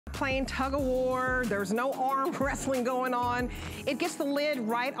Plain tug of war, there's no arm wrestling going on. It gets the lid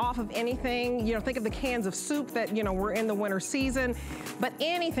right off of anything. You know, think of the cans of soup that, you know, we're in the winter season, but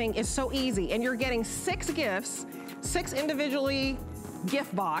anything is so easy. And you're getting 6 gifts, 6 individually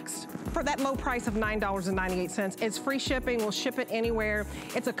gift boxed for that low price of $9.98. It's free shipping, we'll ship it anywhere.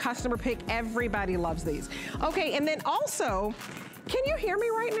 It's a customer pick, everybody loves these. Okay, and then also, can you hear me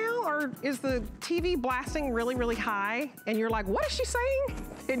right now? Or is the TV blasting really, really high? And you're like, what is she saying?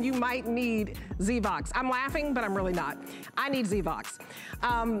 Then you might need Z-Vox. I'm laughing, but I'm really not. I need Z-Vox.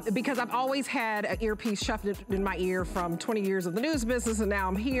 Because I've always had an earpiece shoved in my ear from 20 years of the news business, and now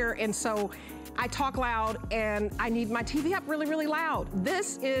I'm here. And so I talk loud and I need my TV up really, really loud.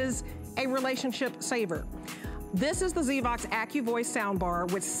 This is a relationship saver. This is the Z-Vox AccuVoice soundbar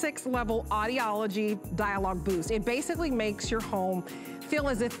with 6-level audiology dialogue boost. It basically makes your home feel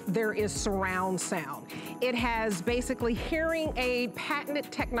as if there is surround sound. It has basically hearing aid patented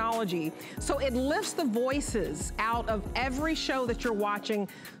technology, so it lifts the voices out of every show that you're watching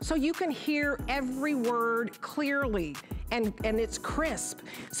so you can hear every word clearly and it's crisp.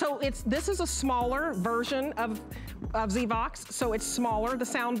 So this is a smaller version of Z-Vox, so it's smaller, the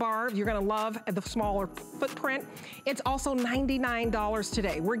sound bar. You're gonna love the smaller footprint. It's also $99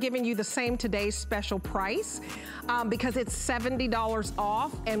 today. We're giving you the same today's special price because it's $70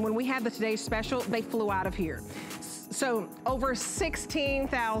 off, and when we had the today's special, they flew out of here. So over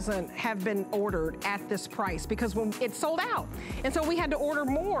 16,000 have been ordered at this price because when it's sold out. And so we had to order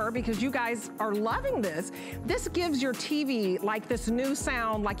more because you guys are loving this. This gives your TV like this new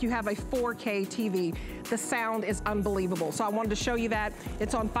sound, like you have a 4K TV. The sound is unbelievable. So I wanted to show you that.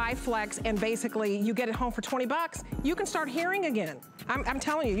 It's on 5 flex, and basically you get it home for 20 bucks, you can start hearing again. I'm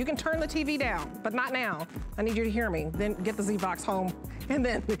telling you, you can turn the TV down, but not now. I need you to hear me. Then get the Z-Vox home, and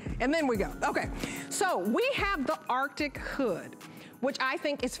then we go. Okay, so we have the Arctic hood, which I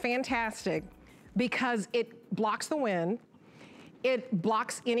think is fantastic because it blocks the wind. It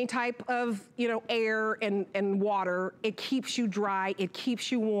blocks any type of, you know, air and water. It keeps you dry, it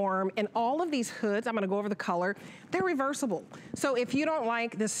keeps you warm. And all of these hoods, I'm gonna go over the color, they're reversible. So if you don't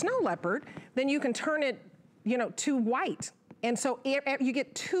like the snow leopard, then you can turn it, you know, to white. And so you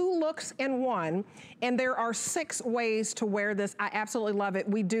get 2 looks in one, and there are 6 ways to wear this. I absolutely love it.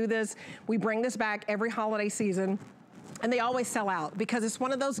 We do this, we bring this back every holiday season, and they always sell out because it's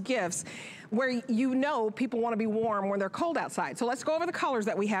one of those gifts where you know people want to be warm when they're cold outside. So let's go over the colors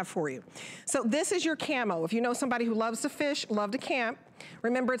that we have for you. So this is your camo. If you know somebody who loves to fish, love to camp,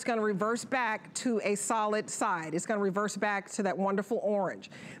 remember it's gonna reverse back to a solid side. It's gonna reverse back to that wonderful orange.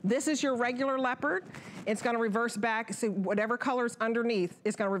 This is your regular leopard. It's gonna reverse back, see whatever color's underneath,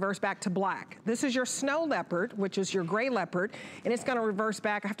 it's gonna reverse back to black. This is your snow leopard, which is your gray leopard, and it's gonna reverse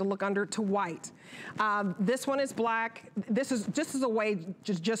back, I have to look under, to white. This one is black. This is a way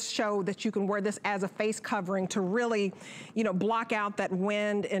to just show that you can wear this as a face covering to really, you know, block out that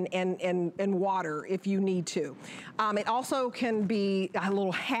wind and water if you need to. It also can be a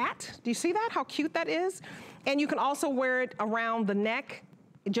little hat. Do you see that? How cute that is? And you can also wear it around the neck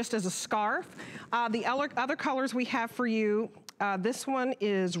just as a scarf. The other colors we have for you, this one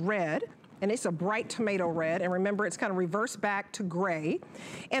is red, and it's a bright tomato red. And remember, it's gonna reverse back to gray.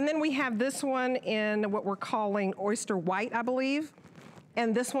 And then we have this one in what we're calling oyster white, I believe.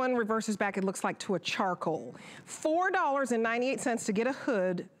 And this one reverses back, it looks like, to a charcoal. $4.98 to get a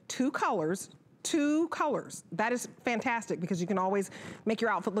hood, 2 colors. That is fantastic because you can always make your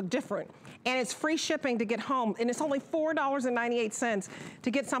outfit look different. And it's free shipping to get home, and it's only $4.98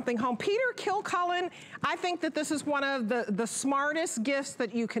 to get something home. Peter Kilcullen, I think that this is one of the smartest gifts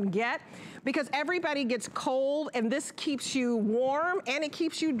that you can get because everybody gets cold, and this keeps you warm and it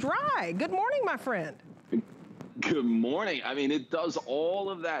keeps you dry. Good morning, my friend. Good morning. I mean, it does all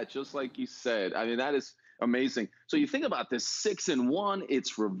of that, just like you said. I mean, that is amazing. So you think about this 6-in-1,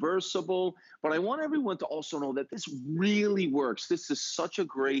 it's reversible, but I want everyone to also know that this really works. This is such a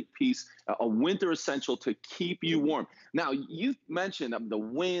great piece, a winter essential to keep you warm. Now, you mentioned the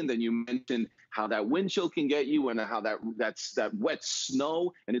wind, and you mentioned how that wind chill can get you and how that's that wet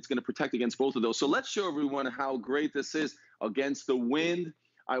snow, and it's going to protect against both of those. So let's show everyone how great this is against the wind.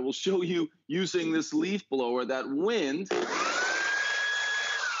 I will show you using this leaf blower, that wind.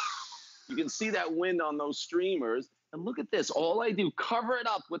 You can see that wind on those streamers. And look at this. All I do, cover it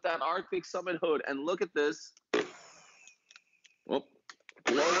up with that Arctic Summit hood. And look at this. Oh,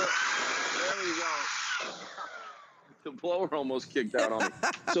 blower. There we go. The blower almost kicked out on me.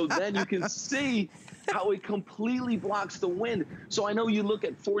 So then you can see how it completely blocks the wind. So I know you look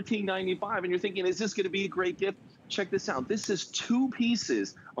at $14.95 and you're thinking, is this going to be a great gift? check this out. This is 2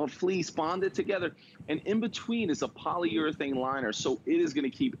 pieces of fleece bonded together, and in between is a polyurethane liner, so it is going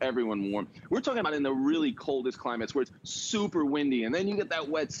to keep everyone warm. We're talking about in the really coldest climates where it's super windy, and then you get that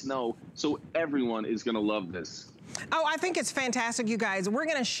wet snow, so everyone is going to love this. Oh, I think it's fantastic, you guys. We're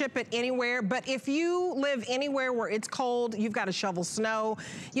gonna ship it anywhere, but if you live anywhere where it's cold, you've got to shovel snow.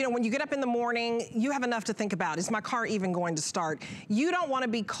 You know, when you get up in the morning, you have enough to think about. Is my car even going to start? You don't wanna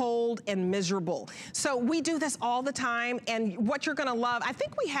be cold and miserable. So we do this all the time, and what you're gonna love, I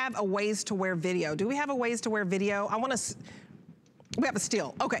think we have a ways to wear video. Do we have a ways to wear video? We have a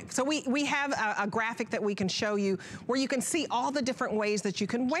still. Okay, so we have a graphic that we can show you where you can see all the different ways that you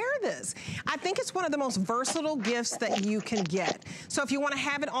can wear this. I think it's one of the most versatile gifts that you can get. So if you want to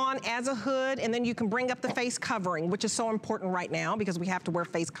have it on as a hood, and then you can bring up the face covering, which is so important right now because we have to wear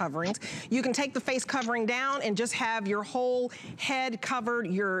face coverings. You can take the face covering down and just have your whole head covered,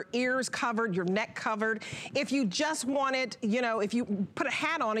 your ears covered, your neck covered. If you just want it, you know, if you put a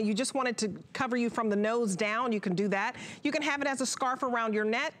hat on and you just want it to cover you from the nose down, you can do that. You can have it as a scarf around your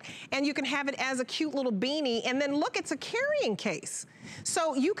neck, and you can have it as a cute little beanie, and then look, it's a carrying case.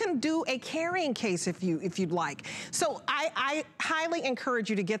 So you can do a carrying case if you'd like. So I highly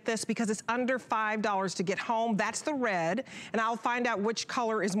encourage you to get this because it's under $5 to get home. That's the red, and I'll find out which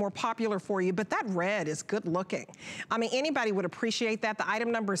color is more popular for you, but that red is good looking. I mean, anybody would appreciate that. The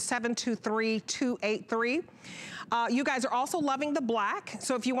item number is 723283. You guys are also loving the black,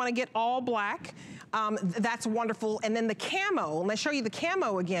 so if you want to get all black, that's wonderful. And then the camo, let's show you the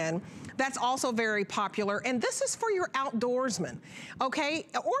camo again. That's also very popular. And this is for your outdoorsman, okay?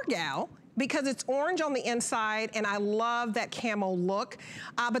 Or gal, because it's orange on the inside, and I love that camo look.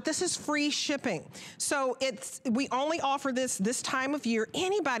 But this is free shipping. So we only offer this time of year.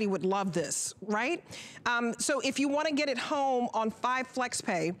 Anybody would love this, right? So if you want to get it home on 5 flex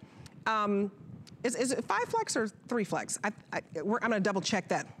pay, is it 5 flex or 3 flex? I'm gonna double check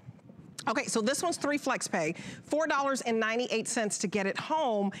that. Okay, so this one's 3 flex pay, $4.98 to get it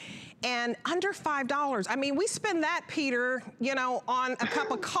home, and under $5. I mean, we spend that, Peter, you know, on a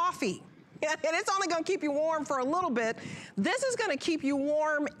cup of coffee. And it's only gonna keep you warm for a little bit. This is gonna keep you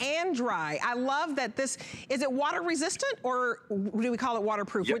warm and dry. I love that this, is it water resistant, or do we call it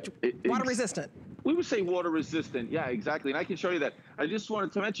waterproof? Yeah, water resistant? We would say water resistant, yeah, exactly. And I can show you that. I just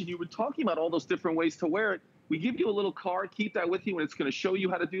wanted to mention, you were talking about all those different ways to wear it. We give you a little card, keep that with you, and it's gonna show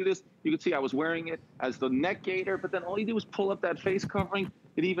you how to do this. You can see I was wearing it as the neck gaiter, but then all you do is pull up that face covering.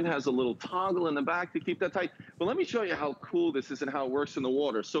 It even has a little toggle in the back to keep that tight. But let me show you how cool this is and how it works in the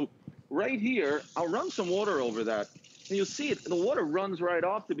water. So right here, I'll run some water over that, and you'll see it, the water runs right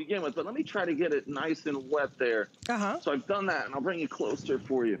off to begin with, but let me try to get it nice and wet there. So I've done that, and I'll bring it closer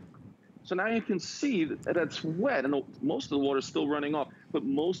for you. So now you can see that it's wet, and most of the water is still running off. But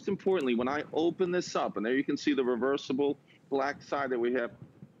most importantly, when I open this up, and there you can see the reversible black side that we have,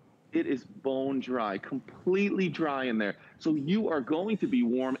 it is bone dry, completely dry in there. So you are going to be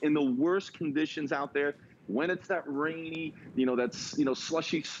warm in the worst conditions out there when it's that rainy, that's,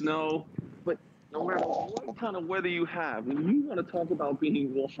 slushy snow. But no matter what kind of weather you have, when you want to talk about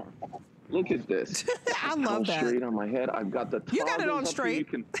being warm, look at this. I love that. Straight on my head. I've got the You got it on straight. You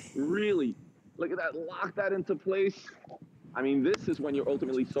can really, look at that, lock that into place. I mean, this is when you're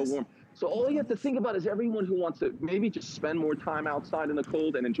ultimately so warm. So all you have to think about is everyone who wants to maybe just spend more time outside in the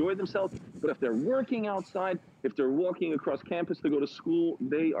cold and enjoy themselves. But if they're working outside, if they're walking across campus to go to school,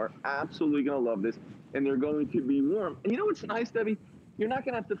 they are absolutely going to love this. And they're going to be warm. And you know what's nice, Debbie? You're not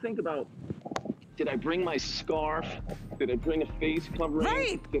going to have to think about, did I bring my scarf? Did I bring a face covering?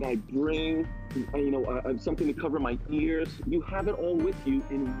 Right. Did I bring, something to cover my ears? You have it all with you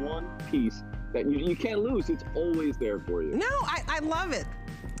in one piece that you can't lose. It's always there for you. No, I love it.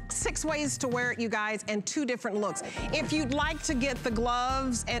 6 ways to wear it, you guys, and 2 different looks. If you'd like to get the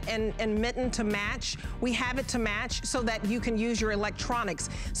gloves and mitten to match, we have it to match so that you can use your electronics.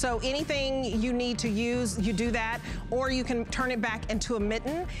 So anything you need to use, you do that, or you can turn it back into a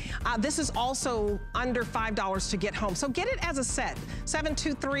mitten. This is also under $5 to get home. So get it as a set,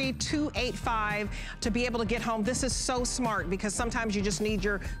 723285 to be able to get home. This is so smart because sometimes you just need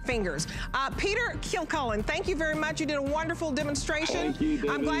your fingers. Peter Kilcullen, thank you very much. You did a wonderful demonstration. Thank you, Debbie.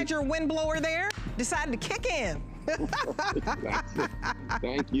 I'm glad your wind blower there decided to kick in.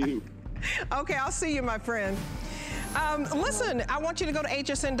 Thank you. Okay, I'll see you, my friend. Listen, I want you to go to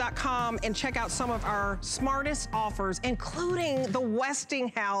hsn.com and check out some of our smartest offers, including the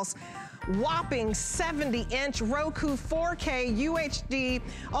Westinghouse whopping 70-inch Roku 4K UHD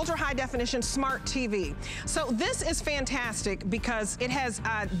ultra high definition smart TV. So this is fantastic because it has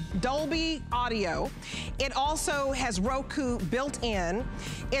Dolby audio. It also has Roku built in.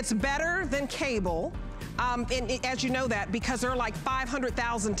 It's better than cable. As you know that, because there are like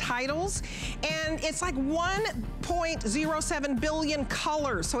 500,000 titles, and it's like 1.07 billion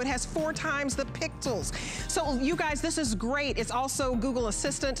colors, so it has 4 times the pixels. So you guys, this is great. It's also Google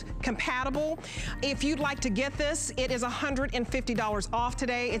Assistant compatible. If you'd like to get this, it is $150 off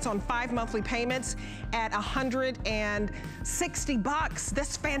today. It's on 5 monthly payments at $160.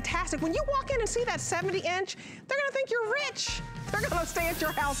 That's fantastic. When you walk in and see that 70-inch, they're gonna think you're rich. They're gonna stay at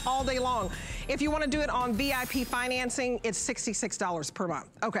your house all day long. If you wanna do it on VIP financing, it's $66 per month.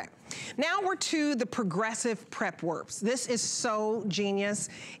 Okay, now we're to the Progressive Prep Works. This is so genius.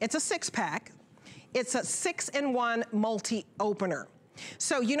 It's a 6-pack. It's a 6-in-1 multi-opener.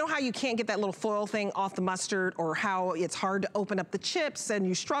 So you know how you can't get that little foil thing off the mustard, or how it's hard to open up the chips and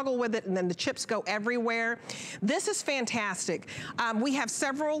you struggle with it and then the chips go everywhere? This is fantastic. We have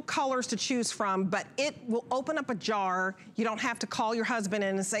several colors to choose from, but it will open up a jar. You don't have to call your husband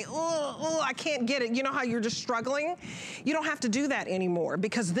in and say, oh, I can't get it. You know how you're just struggling? You don't have to do that anymore,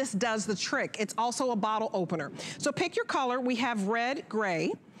 because this does the trick. It's also a bottle opener. So pick your color. We have red,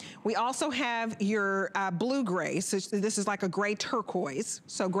 gray. We also have your blue gray, so this is like a gray turquoise,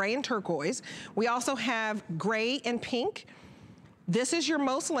 so gray and turquoise. We also have gray and pink. This is your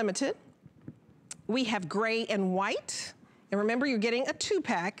most limited. We have gray and white. And remember, you're getting a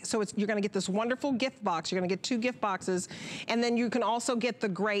 2-pack, so you're gonna get this wonderful gift box. You're gonna get 2 gift boxes, and then you can also get the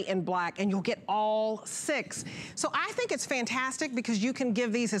gray and black, and you'll get all 6. So I think it's fantastic, because you can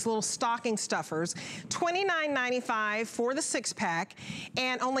give these as little stocking stuffers. $29.95 for the 6-pack,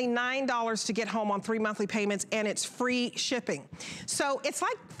 and only $9 to get home on 3 monthly payments, and it's free shipping. So it's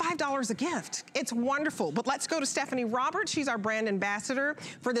like $5 a gift. It's wonderful. But let's go to Stephanie Roberts. She's our brand ambassador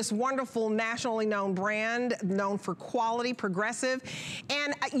for this wonderful nationally known brand, known for quality, Progressive.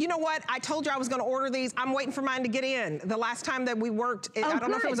 And you know what? I told you I was going to order these. I'm waiting for mine to get in. The last time that we worked, I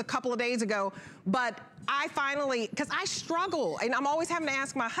don't know if it was a couple of days ago, but I finally, because I struggle, and I'm always having to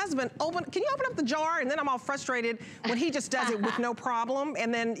ask my husband, can you open up the jar? And then I'm all frustrated when he just does it with no problem.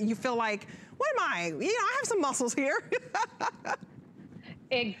 And then you feel like, what am I? You know, I have some muscles here.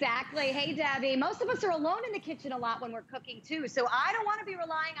 Exactly. Hey, Debbie, most of us are alone in the kitchen a lot when we're cooking too, so I don't want to be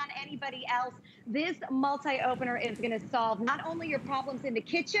relying on anybody else. This multi-opener is going to solve not only your problems in the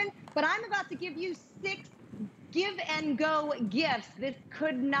kitchen, but I'm about to give you 6 give and go gifts. This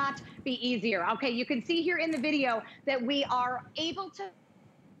could not be easier. Okay, you can see here in the video that we are able to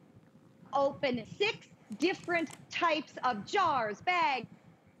open 6 different types of jars, bags,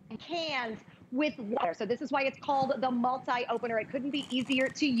 and cans with water. So this is why it's called the multi-opener. It couldn't be easier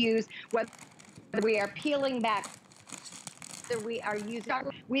to use. Whether we are peeling back, whether we are using,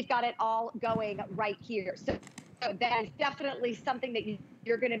 we've got it all going right here. So that is definitely something that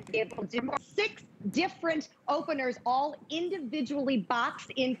you're going to be able to do. 6 different openers, all individually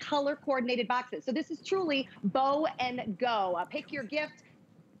boxed in color coordinated boxes. So this is truly bow and go. Pick your gift,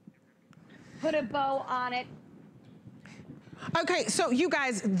 put a bow on it. Okay, so you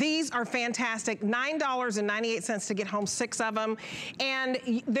guys, these are fantastic. $9.98 to get home 6 of them. And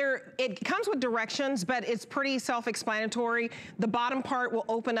it comes with directions, but it's pretty self-explanatory. The bottom part will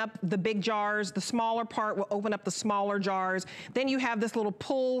open up the big jars. The smaller part will open up the smaller jars. Then you have this little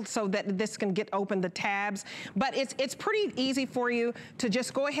pull so that this can get open, the tabs. But it's pretty easy for you to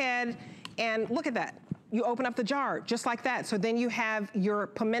just go ahead and look at that. You open up the jar just like that. So then you have your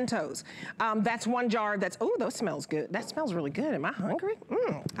pimentos. That's one jar that's, oh, those smells good. That smells really good. Am I hungry?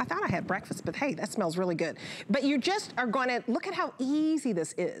 I thought I had breakfast, but hey, that smells really good. But you just are gonna, look at how easy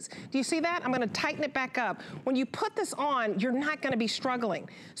this is. Do you see that? I'm gonna tighten it back up. When you put this on, you're not gonna be struggling.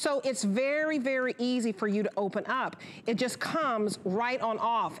 So it's very, very easy for you to open up. It just comes right on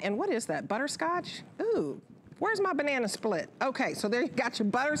off. And what is that, butterscotch? Ooh. Where's my banana split? Okay, so there you got your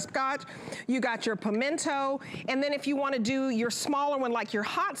butterscotch, you got your pimento, and then if you want to do your smaller one like your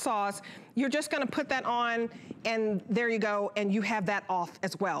hot sauce, you're just going to put that on, and there you go, and you have that off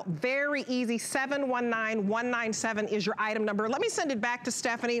as well. Very easy. 719197 is your item number. Let me send it back to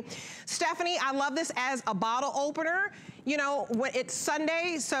Stephanie. Stephanie, I love this as a bottle opener. You know, it's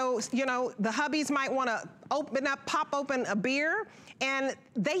Sunday, so, you know, the hubbies might want to pop open a beer, and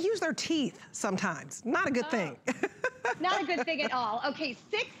they use their teeth sometimes. Not a good thing. Not a good thing at all. Okay,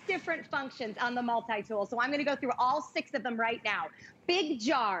 6 different functions on the multi-tool. So I'm going to go through all 6 of them right now. Big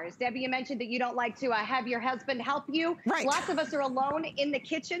jars. Debbie, you mentioned that you don't like to have your husband help you. Right. Lots of us are alone in the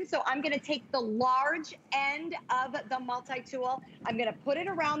kitchen, so I'm going to take the large end of the multi-tool. I'm going to put it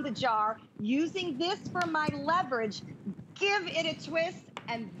around the jar, using this for my leverage, give it a twist,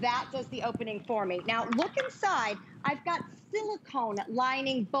 and that does the opening for me. Now, look inside I've got silicone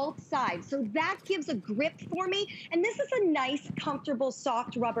lining both sides. So that gives a grip for me. And this is a nice, comfortable,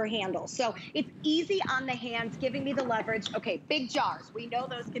 soft rubber handle. So it's easy on the hands, giving me the leverage. Okay, big jars. We know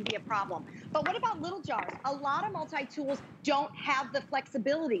those can be a problem. But what about little jars? A lot of multi-tools don't have the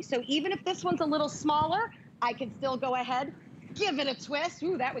flexibility. So even if this one's a little smaller, I can still go ahead, give it a twist.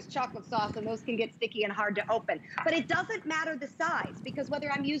 Ooh, that was chocolate sauce, and those can get sticky and hard to open. But it doesn't matter the size, because whether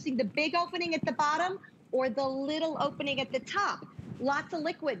I'm using the big opening at the bottom or the little opening at the top, lots of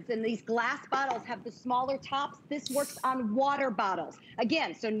liquids in these glass bottles have the smaller tops. This works on water bottles.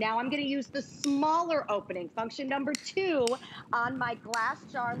 Again, so now I'm gonna use the smaller opening, function number 2 on my glass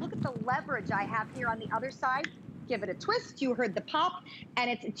jar. Look at the leverage I have here on the other side. Give it a twist, you heard the pop, and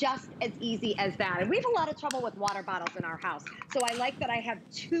it's just as easy as that. And we have a lot of trouble with water bottles in our house, so I like that I have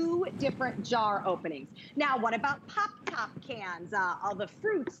 2 different jar openings. Now, what about pop-top cans? All the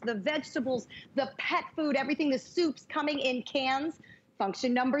fruits, the vegetables, the pet food, everything, the soups coming in cans.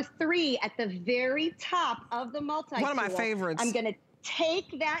 Function number 3 at the very top of the multi-tool. One of my favorites. I'm gonna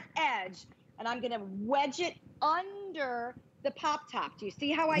take that edge and I'm gonna wedge it under the pop top. Do you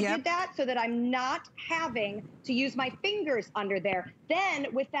see how I did that? So that I'm not having to use my fingers under there. Then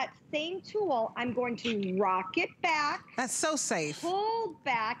with that same tool, I'm going to rock it back. That's so safe. Pull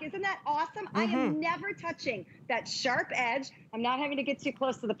back. Isn't that awesome? I am never touching that sharp edge. I'm not having to get too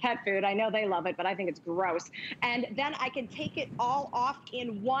close to the pet food. I know they love it, but I think it's gross. And then I can take it all off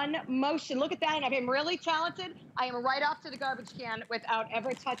in one motion. Look at that, and I'm really talented. I am right off to the garbage can without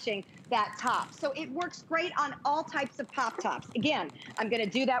ever touching that top. So it works great on all types of pop tops. Again, I'm gonna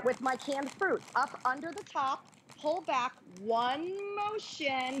do that with my canned fruit. Up under the top, pull back, one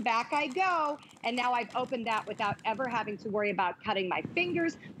motion, back I go. And now I've opened that without ever having to worry about cutting my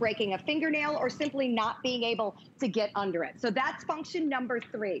fingers, breaking a fingernail, or simply not being able to get under it. So that's function number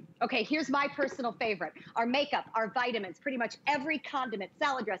 3. Okay, here's my personal favorite. Our makeup, our vitamins, pretty much every condiment,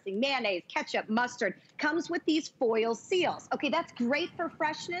 salad dressing, mayonnaise, ketchup, mustard, comes with these foil seals. Okay, that's great for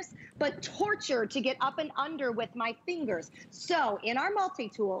freshness, but torture to get up and under with my fingers. So in our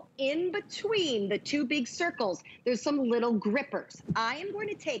multi-tool, in between the 2 big circles, there's some little grippers. I am going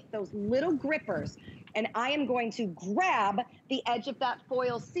to take those little grippers and I am going to grab the edge of that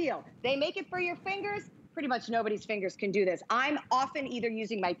foil seal. They make it for your fingers. Pretty much nobody's fingers can do this. I'm often either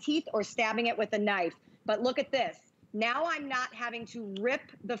using my teeth or stabbing it with a knife. But look at this. Now I'm not having to rip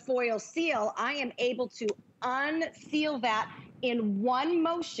the foil seal. I am able to unseal that in one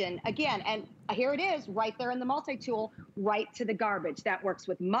motion again. And here it is right there in the multi-tool, right to the garbage. That works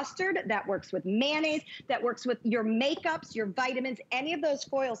with mustard, that works with mayonnaise, that works with your makeups, your vitamins, any of those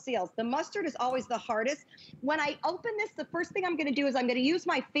foil seals. The mustard is always the hardest. When I open this, the first thing I'm gonna do is I'm gonna use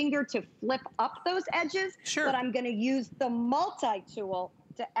my finger to flip up those edges, but I'm gonna use the multi-tool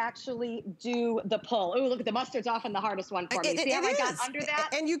to actually do the pull. Ooh, look at the mustard's often the hardest one for me. See how I got under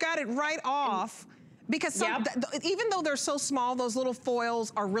that? And you got it right off. Because even though they're so small, those little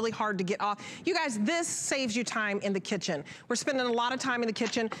foils are really hard to get off. You guys, this saves you time in the kitchen. We're spending a lot of time in the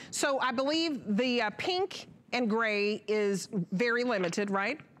kitchen. So I believe the pink and gray is very limited,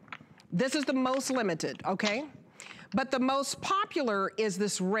 right? This is the most limited, okay? But the most popular is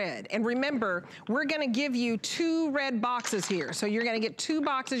this red. And remember, we're gonna give you 2 red boxes here. So you're gonna get 2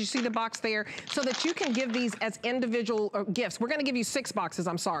 boxes, you see the box there, so that you can give these as individual gifts. We're gonna give you 6 boxes,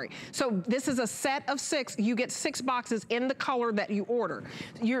 I'm sorry. So this is a set of 6. You get 6 boxes in the color that you order.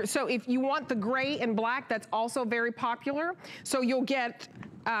 So if you want the gray and black, that's also very popular. So you'll get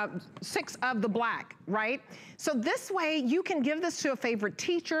 6 of the black, right? So this way you can give this to a favorite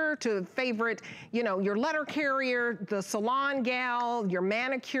teacher, to a favorite, you know, your letter carrier, the salon gal, your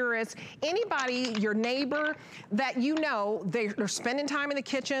manicurist, anybody, your neighbor that you know, they're spending time in the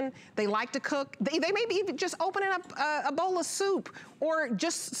kitchen, they like to cook, they may be even just opening up a bowl of soup or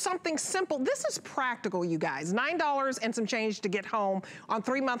just something simple. This is practical, you guys. $9 and some change to get home on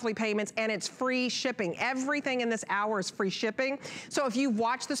 3 monthly payments, and it's free shipping. Everything in this hour is free shipping. So if you've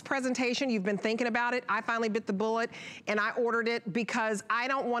watched this presentation, you've been thinking about it, I finally bit the bullet and I ordered it because I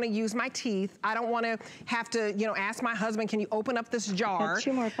don't want to use my teeth. I don't want to have to, you know, ask my husband, can you open up this jar?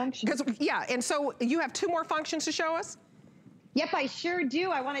 2 more functions. Yeah, and so you have 2 more functions to show us? Yep, I sure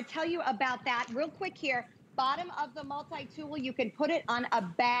do. I want to tell you about that real quick here. Bottom of the multi-tool, you can put it on a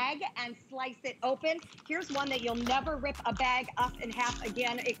bag and slice it open. Here's one that you'll never rip a bag up in half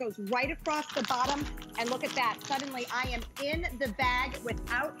again. It goes right across the bottom, and look at that. Suddenly, I am in the bag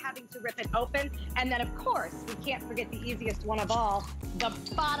without having to rip it open. And then, of course, we can't forget the easiest one of all, the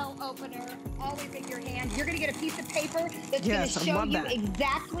bottle opener, always in your hand. You're going to get a piece of paper that's going to show you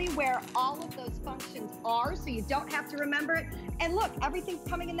exactly where all of those functions are, so you don't have to remember it. And look, everything's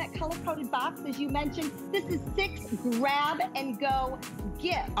coming in that color-coded box, as you mentioned. This is 6 grab and go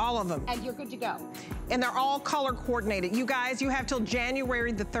gifts. All of them. And you're good to go. And they're all color coordinated. You guys, you have till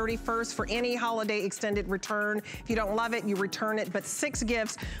January the 31st for any holiday extended return. If you don't love it, you return it, but 6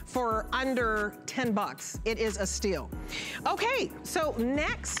 gifts for under 10 bucks. It is a steal. Okay, so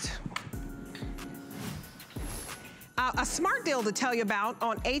next, a smart deal to tell you about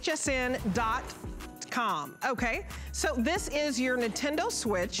on hsn.com. Okay, so this is your Nintendo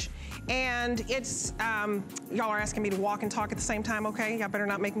Switch. And it's, y'all are asking me to walk and talk at the same time, okay? Y'all better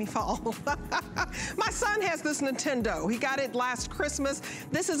not make me fall. My son has this Nintendo. He got it last Christmas.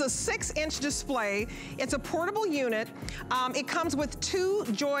 This is a 6-inch display. It's a portable unit. It comes with 2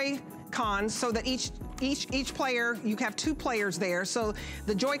 Joy-Cons so that each player, you have 2 players there, so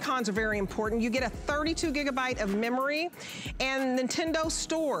the Joy-Cons are very important. You get a 32 gigabyte of memory, and Nintendo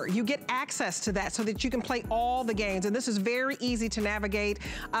Store, you get access to that so that you can play all the games, and this is very easy to navigate.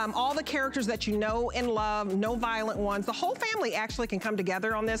 All the characters that you know and love, no violent ones. The whole family actually can come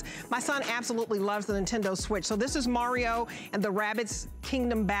together on this. My son absolutely loves the Nintendo Switch. So this is Mario and the Rabbids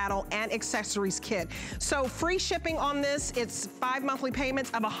Kingdom Battle and accessories kit. So free shipping on this, it's 5 monthly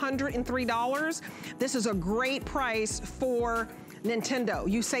payments of $103. This is a great price for Nintendo.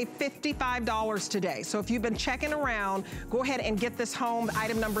 You save $55 today. So if you've been checking around, go ahead and get this home,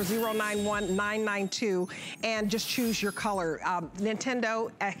 item number 091992, and just choose your color.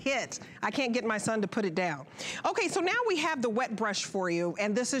 Nintendo, a hit. I can't get my son to put it down. Okay, so now we have the wet brush for you,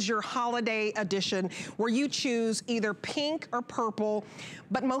 and this is your holiday edition where you choose either pink or purple,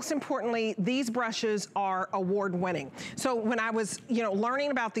 but most importantly, these brushes are award winning. So when I was, learning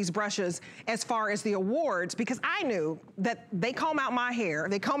about these brushes as far as the awards, because I knew that they comb out my hair,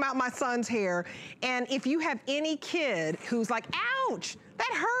 they comb out my son's hair, and if you have any kid who's like, ouch, that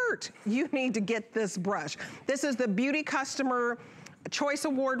hurt, you need to get this brush. This is the Beauty Customer Choice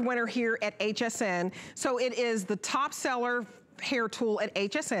Award winner here at HSN. So it is the top seller hair tool at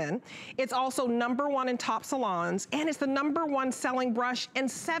HSN. It's also #1 in top salons, and it's the #1 selling brush in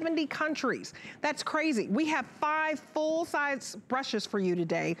 70 countries. That's crazy. We have 5 full-size brushes for you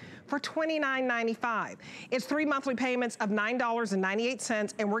today for $29.95. It's 3 monthly payments of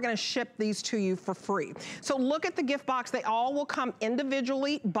 $9.98, and we're gonna ship these to you for free. So look at the gift box. They all will come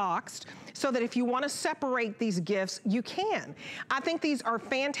individually boxed, so that if you wanna separate these gifts, you can. I think these are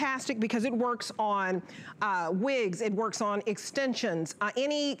fantastic because it works on wigs, it works on extensions,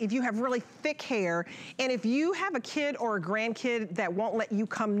 if you have really thick hair, and if you have a kid or a grandkid that won't let you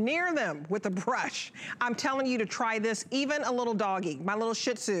come near them with a brush, I'm telling you to try this. Even a little doggy, my little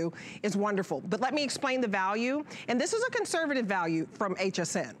Shih Tzu, is wonderful. But let me explain the value, and this is a conservative value from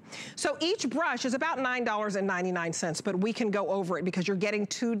HSN. So each brush is about $9.99, but we can go over it because you're getting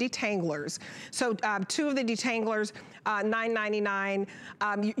 2 detanglers. So 2 of the detanglers, $9.99.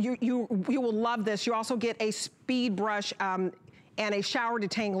 You will love this. You also get a speed brush and a shower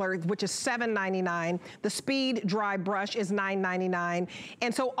detangler, which is $7.99. The speed dry brush is $9.99.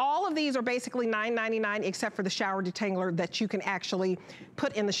 And so all of these are basically $9.99 except for the shower detangler that you can actually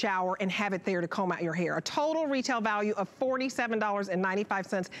put in the shower and have it there to comb out your hair. A total retail value of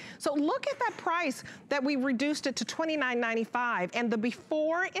 $47.95. So look at that price that we reduced it to $29.95, and the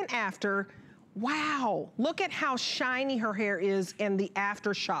before and after. Wow, look at how shiny her hair is in the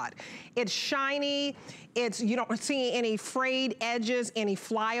after shot. It's shiny, you don't see any frayed edges, any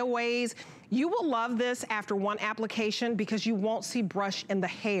flyaways. You will love this after 1 application because you won't see brush in the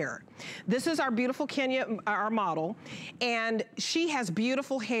hair. This is our beautiful Kenya, our model, and she has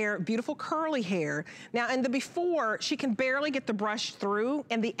beautiful hair, beautiful curly hair. Now in the before, she can barely get the brush through,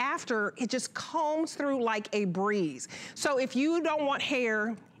 and the after, it just combs through like a breeze. So if you don't want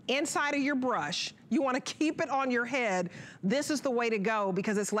hair inside of your brush, you want to keep it on your head, this is the way to go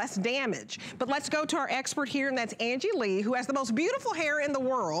because it's less damage. But let's go to our expert here, and that's Angie Lee, who has the most beautiful hair in the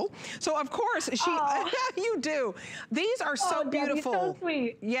world. So of course she, you do. These are so beautiful. So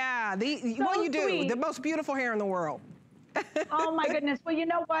sweet. Yeah, well, you do. The most beautiful hair in the world. Oh my goodness. Well, you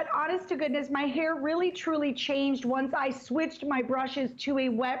know what? Honest to goodness, my hair really truly changed once I switched my brushes to a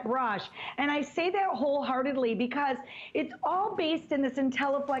wet brush. And I say that wholeheartedly because it's all based in this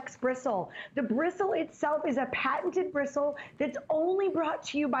IntelliFlex bristle. The bristle itself is a patented bristle that's only brought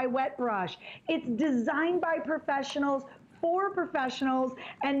to you by Wet Brush. It's designed by professionals for professionals,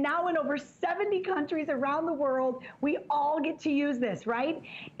 and now in over 70 countries around the world, we all get to use this, right?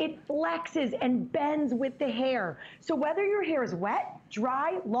 It flexes and bends with the hair. So whether your hair is wet,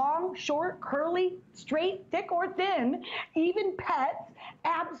 dry, long, short, curly, straight, thick, or thin, even pets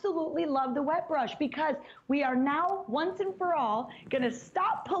absolutely love the Wet Brush because we are now, once and for all, gonna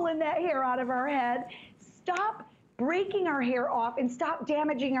stop pulling that hair out of our head, stop breaking our hair off and stop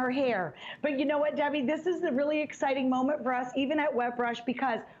damaging our hair. But you know what, Debbie? This is the really exciting moment for us, even at Wet Brush,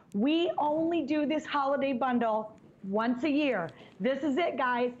 because we only do this holiday bundle once a year. This is it,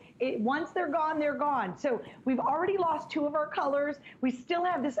 guys. Once they're gone, they're gone. So we've already lost 2 of our colors. We still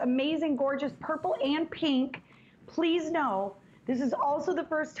have this amazing, gorgeous purple and pink. Please know, this is also the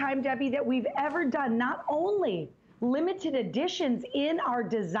first time, Debbie, that we've ever done not only limited editions in our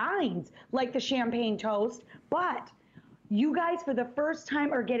designs, like the champagne toast, but you guys, for the first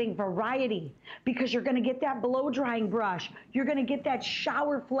time, are getting variety, because you're gonna get that blow drying brush. You're gonna get that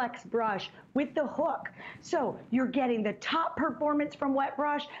shower flex brush with the hook. So you're getting the top performance from Wet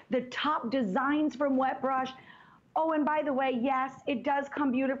Brush, the top designs from Wet Brush. Oh, and by the way, yes, it does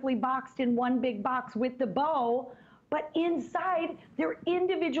come beautifully boxed in one big box with the bow, but inside they're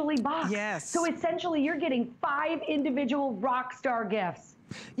individually boxed. Yes. So essentially you're getting 5 individual rock star gifts.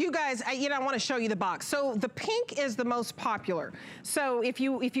 You guys, I want to show you the box. So the pink is the most popular. So if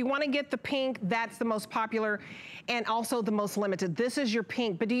you want to get the pink, that's the most popular and also the most limited. This is your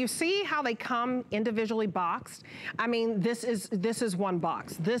pink, but do you see how they come individually boxed? I mean, this is one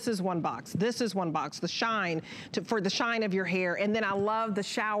box. This is one box. This is one box. The shine for the shine of your hair, and then I love the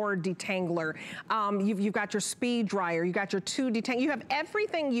shower detangler. You've got your speed dryer. You got your 2 detangler. You have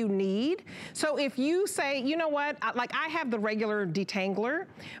everything you need. So if you say, you know what, like I have the regular detangler,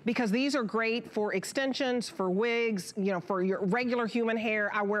 because these are great for extensions, for wigs, you know, for your regular human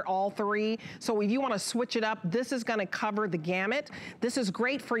hair. I wear all 3. So if you want to switch it up, this is going to cover the gamut. This is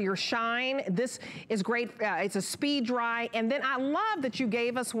great for your shine. This is great. It's a speed dry. And then I love that you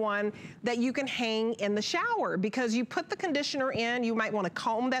gave us one that you can hang in the shower, because you put the conditioner in, you might want to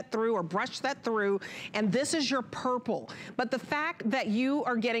comb that through or brush that through, and this is your purple. But the fact that you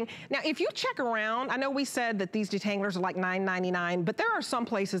are getting, now if you check around, I know we said that these detanglers are like $9.99, but there are some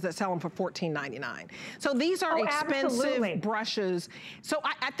places that sell them for $14.99. So these are expensive brushes. So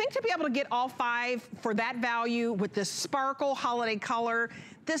I think to be able to get all 5 for that value with this sparkle holiday color,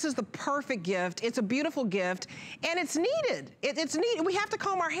 this is the perfect gift. It's a beautiful gift, and it's needed. It's needed. We have to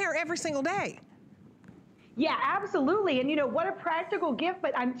comb our hair every single day. Yeah, absolutely. And you know, what a practical gift,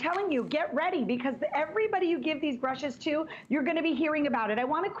 but I'm telling you, get ready, because everybody you give these brushes to, you're gonna be hearing about it. I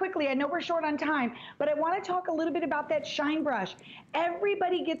wanna quickly, I know we're short on time, but I wanna talk a little bit about that shine brush.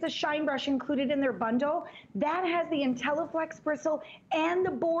 Everybody gets a shine brush included in their bundle. That has the IntelliFlex bristle and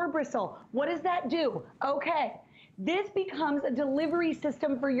the boar bristle. What does that do? Okay. This becomes a delivery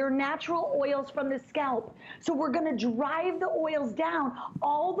system for your natural oils from the scalp. So we're gonna drive the oils down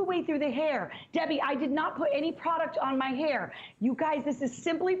all the way through the hair. Debbie, I did not put any product on my hair. You guys, this is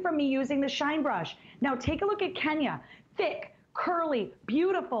simply from me using the shine brush. Now take a look at Kenya. Thick, curly,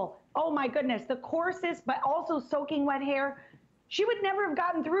 beautiful. Oh my goodness, the coarsest, but also soaking wet hair. She would never have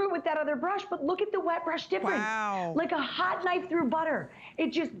gotten through it with that other brush, but look at the Wet Brush difference. Wow. Like a hot knife through butter.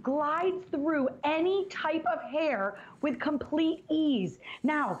 It just glides through any type of hair with complete ease.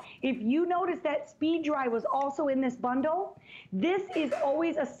 Now, if you notice that speed dry was also in this bundle, this is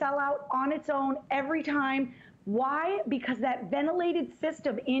always a sellout on its own every time. Why? Because that ventilated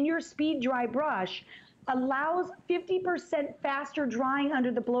system in your speed dry brush allows 50% faster drying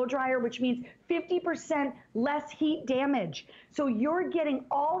under the blow dryer, which means 50% less heat damage. So you're getting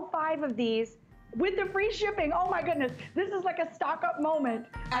all 5 of these with the free shipping. Oh my goodness, this is like a stock up moment.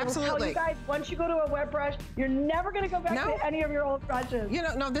 Absolutely. I will tell you guys, once you go to a Wet Brush, you're never gonna go back to any of your old brushes. You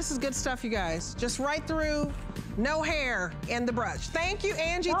know, no, this is good stuff, you guys. Just right through, no hair in the brush. Thank you,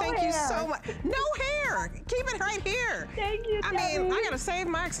 Angie, thank you so much. No hair, keep it right here. Thank you, I mean, I gotta save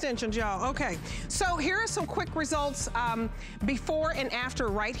my extensions, y'all. Okay, so here are some quick results before and after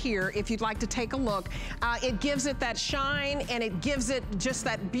right here, if you'd like to take a look. It gives it that shine, and it gives it just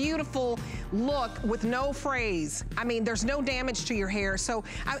that beautiful look with no frizz. I mean, there's no damage to your hair. So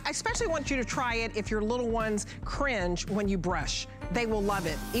I especially want you to try it if your little ones cringe when you brush. They will love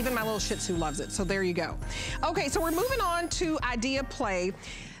it. Even my little Shih Tzu loves it. So there you go. Okay, so we're moving on to Idea Play.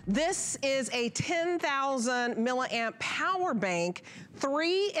 This is a 10,000 milliamp power bank,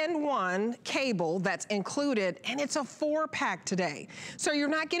 3-in-1 cable that's included, and it's a 4-pack today. So you're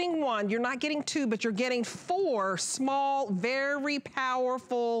not getting 1, you're not getting 2, but you're getting 4 small, very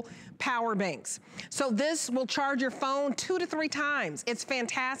powerful power banks. So this will charge your phone 2 to 3 times. It's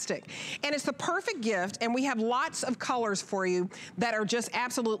fantastic. And it's the perfect gift, and we have lots of colors for you that are just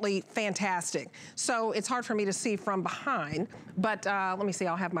absolutely fantastic. So it's hard for me to see from behind, but let me see,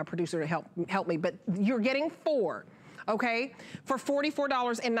 I'll have my producer to help me, but you're getting 4. Okay, for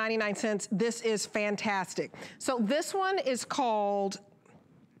 $44.99, this is fantastic. So this one is called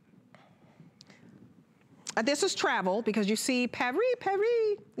This is travel because you see Paris,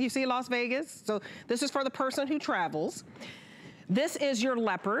 you see Las Vegas. So this is for the person who travels. This is your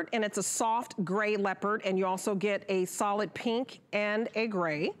leopard, and it's a soft gray leopard, and you also get a solid pink and a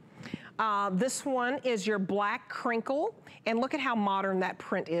gray. This one is your black crinkle, and look at how modern that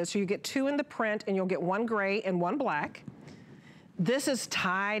print is. So you get 2 in the print, and you'll get 1 gray and 1 black. This is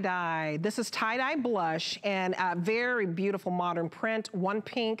tie-dye. This is tie-dye blush, and a very beautiful modern print. 1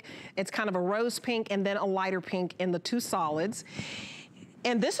 pink, it's kind of a rose pink, and then a lighter pink in the 2 solids.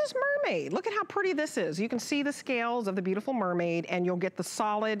 And this is mermaid. Look at how pretty this is. You can see the scales of the beautiful mermaid, and you'll get the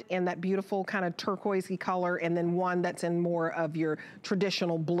solid in that beautiful kind of turquoisey color, and then one that's in more of your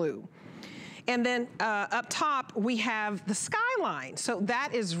traditional blue. And then up top, we have the skyline. So that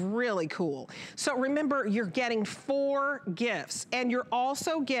is really cool. So remember, you're getting 4 gifts, and you're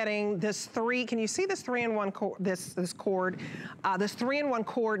also getting this 3, can you see this 3-in-1 cord, this cord? This 3-in-1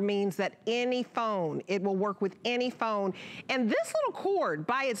 cord means that any phone, it will work with any phone. And this little cord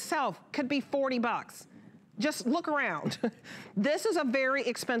by itself could be 40 bucks. Just look around. This is a very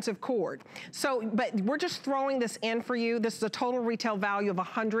expensive cord. So, but we're just throwing this in for you. This is a total retail value of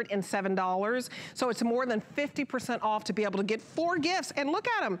 $107. So it's more than 50% off to be able to get 4 gifts. And look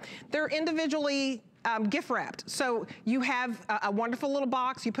at them. They're individually gift wrapped. So you have a wonderful little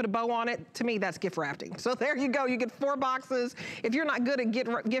box, you put a bow on it. To me, that's gift wrapping. So there you go, you get 4 boxes. If you're not good at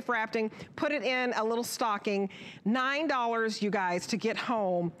gift wrapping, put it in a little stocking. $9, you guys, to get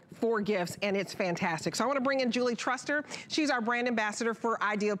home 4 gifts, and it's fantastic. So I wanna bring in Julie Truster. She's our brand ambassador for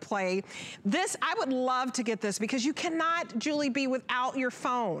Idea Play. This, I would love to get this because you cannot, Julie, be without your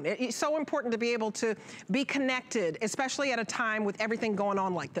phone. It's so important to be able to be connected, especially at a time with everything going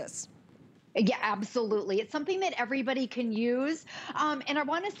on like this. Yeah, absolutely. It's something that everybody can use. And I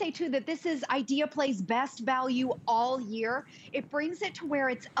want to say, too, that this is Idea Play's best value all year. It brings it to where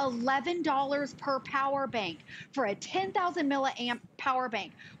it's $11 per power bank for a 10,000 milliamp power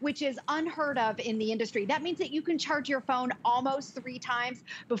bank, which is unheard of in the industry. That means that you can charge your phone almost 3 times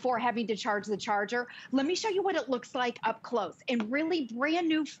before having to charge the charger. Let me show you what it looks like up close in really brand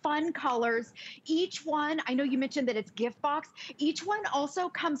new fun colors. Each one, I know you mentioned that it's gift box. Each one also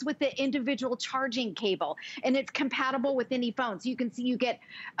comes with the individual charging cable, and it's compatible with any phone. So you can see you get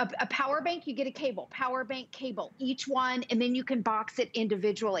a power bank, you get a cable, power bank cable, each one, and then you can box it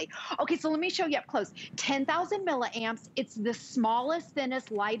individually. Okay, so let me show you up close. 10,000 milliamps. It's the smallest,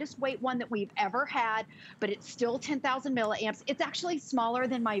 thinnest, lightest weight one that we've ever had, but it's still 10,000 milliamps. It's actually smaller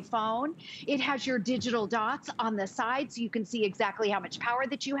than my phone. It has your digital dots on the side, so you can see exactly how much power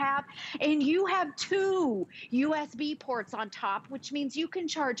that you have. And you have 2 USB ports on top, which means you can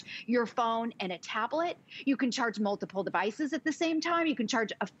charge your phone and a tablet. You can charge multiple devices at the same time. You can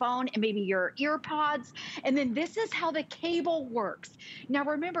charge a phone and maybe your earpods. And then this is how the cable works. Now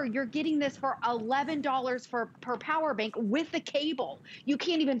remember, you're getting this for $11 per power bank with the cable. You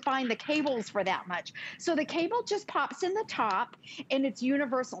can't even find the cables for that much. So the cable just pops in the top, and it's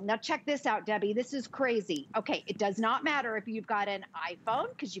universal. Now check this out, Debbie. This is crazy. Okay, it does not matter if you've got an iPhone,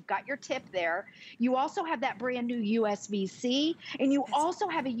 because you've got your tip there. You also have that brand new USB-C, and you also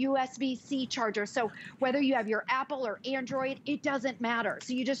have a USB-C charger. So whether you have your Apple or Android, it doesn't matter.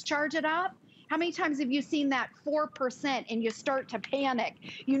 So you just charge it up. How many times have you seen that 4% and you start to panic?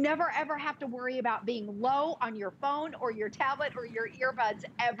 You never ever have to worry about being low on your phone or your tablet or your earbuds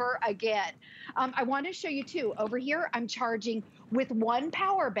ever again. I want to show you too. Over here, I'm charging with 1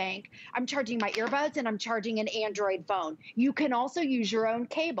 power bank. I'm charging my earbuds and I'm charging an Android phone. You can also use your own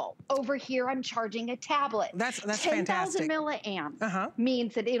cable. Over here, I'm charging a tablet. That's 10,000 fantastic. milliamps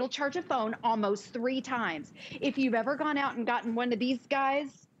means that it'll charge a phone almost 3 times. If you've ever gone out and gotten one of these guys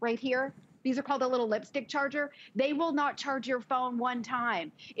right here, these are called a little lipstick charger. They will not charge your phone 1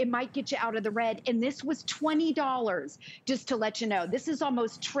 time. It might get you out of the red. And this was $20, just to let you know. This is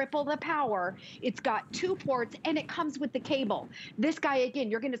almost triple the power. It's got 2 ports, and it comes with the cable. This guy,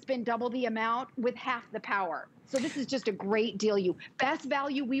 again, you're going to spend double the amount with half the power. So this is just a great deal. Best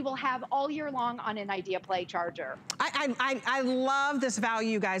value we will have all year long on an Idea Play charger. I love this value,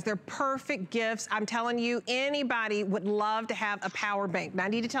 you guys. They're perfect gifts. I'm telling you, anybody would love to have a power bank. Now, I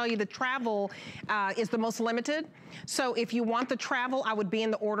need to tell you the travel is the most limited. So if you want the travel, I would be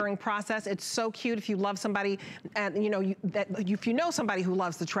in the ordering process. It's so cute if you love somebody, and if you know somebody who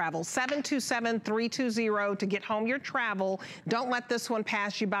loves to travel. 727-320 to get home your travel. Don't let this one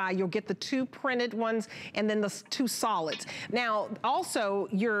pass you by. You'll get the 2 printed ones and then the 2 solids. Now, also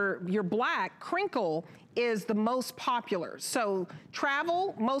your black crinkle is the most popular. So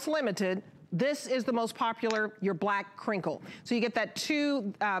travel, most limited. This is the most popular, your black crinkle. So you get that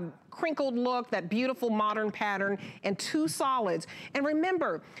two crinkled look, that beautiful modern pattern, and two solids. And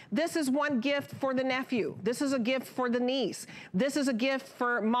remember, this is one gift for the nephew. This is a gift for the niece. This is a gift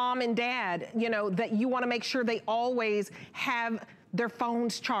for mom and dad, you know, that you want to make sure they always have their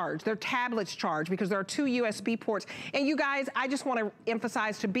phones charged, their tablets charged, because there are two USB ports. And you guys, I just want to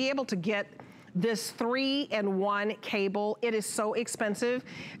emphasize, to be able to get this 3-in-1 cable, it is so expensive.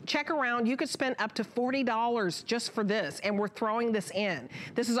 Check around, you could spend up to $40 just for this, and we're throwing this in.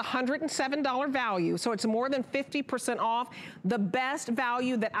 This is a $107 value, so it's more than 50% off. The best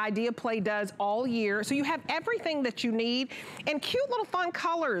value that Idea Play does all year. So you have everything that you need, and cute little fun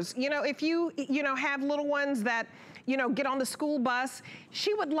colors. You know, if you have little ones that, you know, get on the school bus,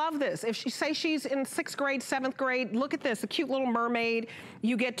 she would love this. If she say she's in 6th grade, 7th grade, look at this, a cute little mermaid.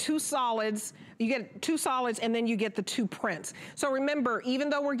 You get two solids, and then you get the two prints. So remember,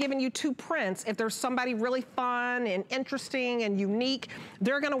 even though we're giving you two prints, if there's somebody really fun and interesting and unique,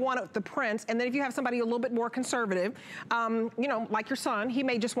 they're gonna want the prints. And then if you have somebody a little bit more conservative, you know, like your son, he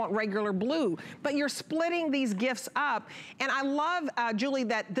may just want regular blue. But you're splitting these gifts up. And I love, Julie,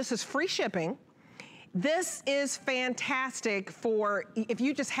 that this is free shipping. This is fantastic for if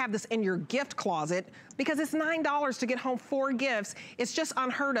you just have this in your gift closet, because it's $9 to get home 4 gifts. It's just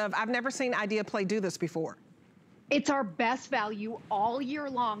unheard of. I've never seen Idea Play do this before. It's our best value all year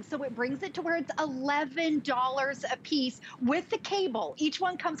long. So it brings it to where it's $11 a piece with the cable. Each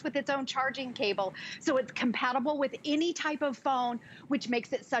one comes with its own charging cable. So it's compatible with any type of phone, which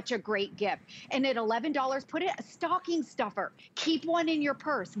makes it such a great gift. And at $11, put it a stocking stuffer. Keep one in your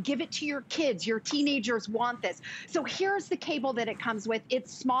purse. Give it to your kids. Your teenagers want this. So here's the cable that it comes with.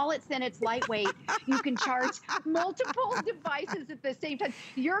 It's small, it's thin, it's lightweight. You can charge multiple devices at the same time.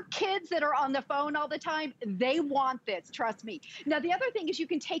 Your kids that are on the phone all the time, they want this, trust me. Now, the other thing is you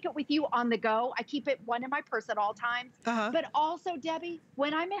can take it with you on the go. I keep it one in my purse at all times. But also, Debbie,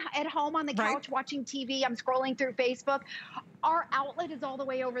 when I'm at home on the couch watching TV, I'm scrolling through Facebook, our outlet is all the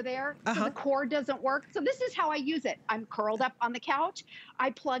way over there, so the cord doesn't work. So this is how I use it. I'm curled up on the couch.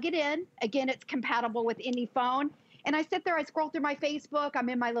 I plug it in. Again, it's compatible with any phone. And I sit there, I scroll through my Facebook, I'm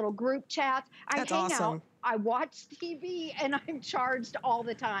in my little group chats. I hang out, I watch TV, and I'm charged all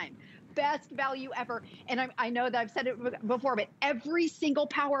the time. Best value ever. And I know that I've said it before, but every single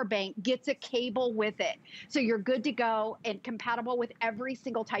power bank gets a cable with it. So you're good to go and compatible with every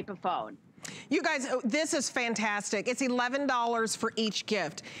single type of phone. You guys, this is fantastic. It's $11 for each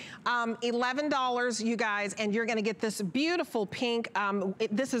gift. $11, you guys, and you're gonna get this beautiful pink.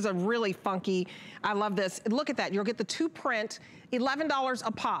 This is a really funky, I love this. Look at that, you'll get the two print, $11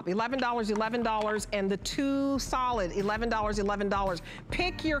 a pop, $11, and the two solid, $11.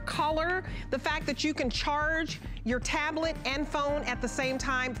 Pick your color. The fact that you can charge your tablet and phone at the same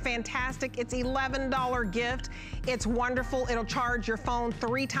time, fantastic. It's $11 gift. It's wonderful. It'll charge your phone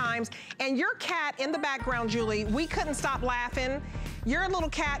 3 times. And your cat in the background, Julie, we couldn't stop laughing. Your little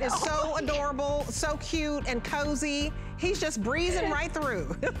cat is so adorable, so cute and cozy. He's just breezing right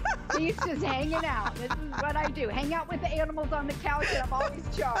through. He's just hanging out. This is what I do. Hang out with the animals on the couch, and I'm always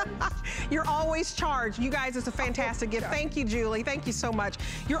charged. You're always charged. You guys, it's a fantastic gift. Thank you, Julie. Thank you so much.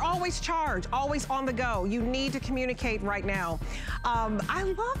 You're always charged, always on the go. You need to communicate right now. I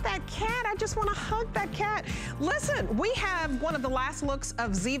love that cat. I just want to hug that cat. Listen, we have one of the last looks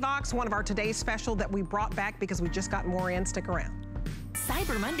of Zvox, one of our today's special that we brought back because we just got more in. Stick around.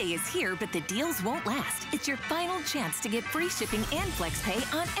 Cyber Monday is here, but the deals won't last. It's your final chance to get free shipping and flex pay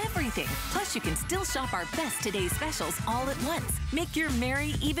on everything. Plus, you can still shop our best today's specials all at once. Make your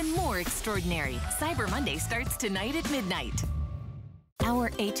merry even more extraordinary. Cyber Monday starts tonight at midnight. Our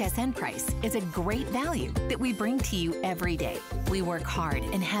HSN price is a great value that we bring to you every day. We work hard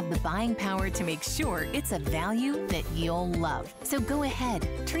and have the buying power to make sure it's a value that you'll love. So go ahead,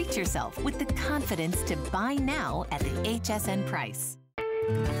 treat yourself with the confidence to buy now at the HSN price.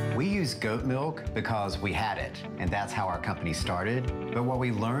 We use goat milk because we had it, and that's how our company started. But what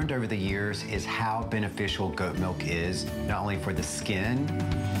we learned over the years is how beneficial goat milk is, not only for the skin,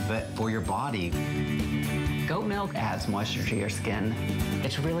 but for your body. Goat milk adds moisture to your skin.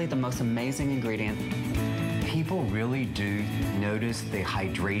 It's really the most amazing ingredient. People really do notice the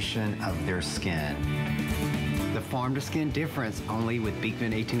hydration of their skin. The farm to skin difference only with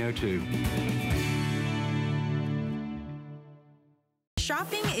Beekman 1802.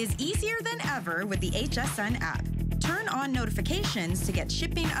 Shopping is easier than ever with the HSN app. Turn on notifications to get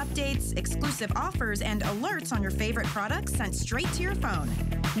shipping updates, exclusive offers, and alerts on your favorite products sent straight to your phone.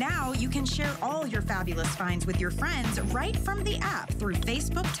 Now you can share all your fabulous finds with your friends right from the app through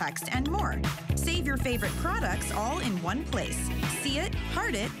Facebook, text, and more. Save your favorite products all in one place. See it,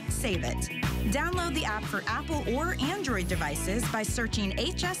 heart it, save it. Download the app for Apple or Android devices by searching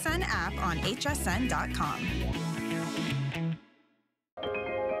HSN app on hsn.com.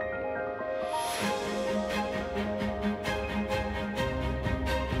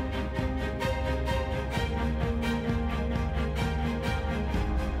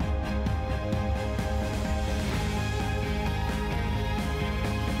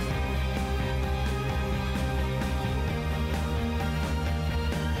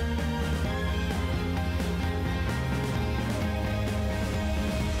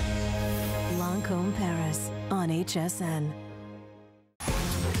 Paris on HSN.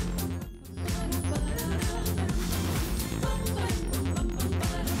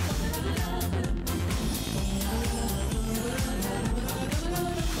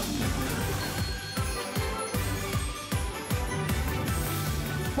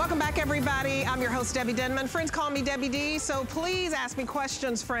 Welcome back, everybody. I'm your host, Debbie Denman. Friends call me Debbie D, so please ask me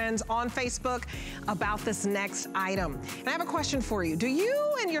questions, friends, on Facebook about this next item. And I have a question for you. Do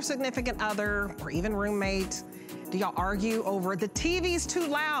you and your significant other, or even roommate, do y'all argue over the TV's too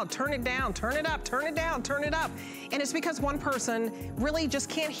loud? Turn it down, turn it up, turn it down, turn it up. And it's because one person really just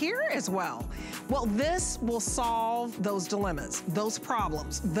can't hear as well. Well, this will solve those dilemmas, those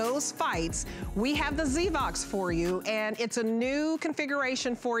problems, those fights. We have the Zvox for you, and it's a new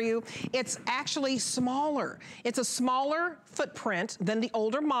configuration for you. It's actually smaller. It's a smaller footprint than the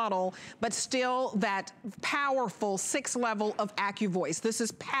older model, but still that powerful 6-level of AccuVoice. This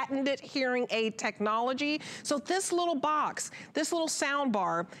is patented hearing aid technology. So this little box, this little sound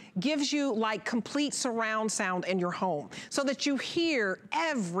bar gives you like complete surround sound in your home so that you hear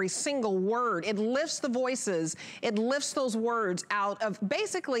every single word. It lifts the voices. It lifts those words out of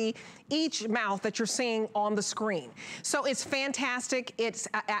basically each mouth that you're seeing on the screen. So it's fantastic. It's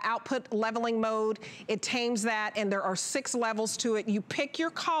output leveling mode. It tames that, and there are 6 levels to it. You pick your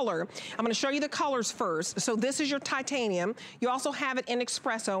color. I'm gonna show you the colors first. So this is your titanium. You also have it in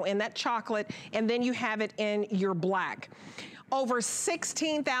espresso, in that chocolate, and then you have it in your black. Over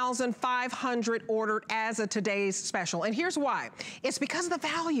 16,500 ordered as of today's special. And here's why. It's because of the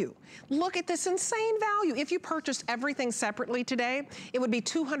value. Look at this insane value. If you purchased everything separately today, it would be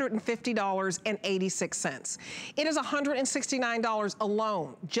 $250.86. It is $169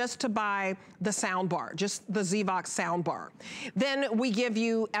 alone just to buy the sound bar, just the Zvox sound bar. Then we give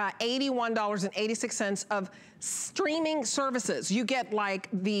you $81.86 of streaming services. You get like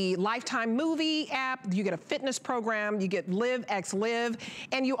the Lifetime movie app, you get a fitness program, you get Live X Live,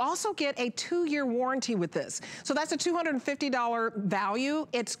 and you also get a 2-year warranty with this. So that's a $250 value.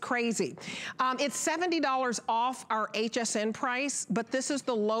 It's crazy. It's $70 off our HSN price, but this is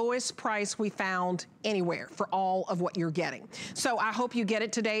the lowest price we found anywhere for all of what you're getting. So I hope you get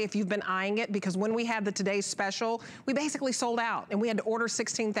it today if you've been eyeing it, because when we had the today's special, we basically sold out and we had to order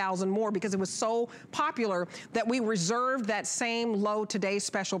 16,000 more because it was so popular that we reserved that same low today's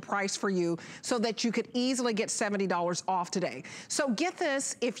special price for you so that you could easily get $70 off today. So get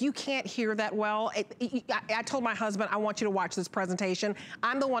this, if you can't hear that well, I told my husband, I want you to watch this presentation.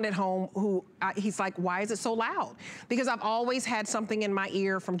 I'm the one at home who, he's like, why is it so loud? Because I've always had something in my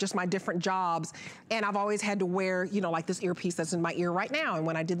ear from just my different jobs, and I've always had to wear, you know, like this earpiece that's in my ear right now, and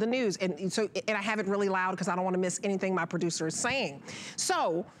when I did the news, and I have it really loud because I don't want to miss anything my producer is saying.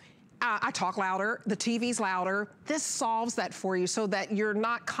 So, I talk louder, the TV's louder. This solves that for you so that you're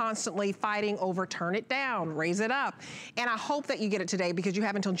not constantly fighting over turn it down, raise it up. And I hope that you get it today because you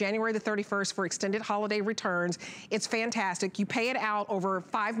have until January the 31st for extended holiday returns. It's fantastic. You pay it out over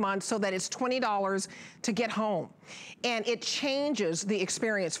 5 months so that it's $20 to get home. And it changes the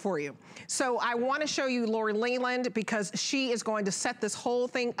experience for you. So I want to show you Lori Leland because she is going to set this whole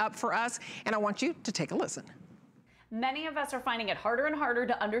thing up for us, and I want you to take a listen. Many of us are finding it harder and harder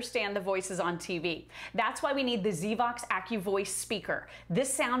to understand the voices on TV. That's why we need the Zvox AccuVoice speaker.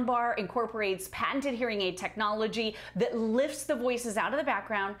 This soundbar incorporates patented hearing aid technology that lifts the voices out of the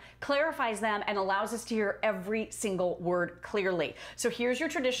background, clarifies them, and allows us to hear every single word clearly. So here's your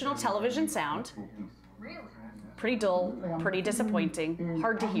traditional television sound. Pretty dull, pretty disappointing,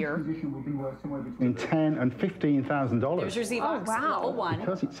 hard to hear. Between $10,000 and $15,000. There's your Zvox, level 1.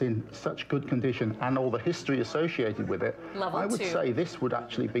 Because it's in such good condition and all the history associated with it, level I would 2. say this would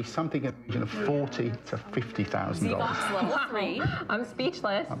actually be something in the region of $40,000 to $50,000. Zvox level 3. I'm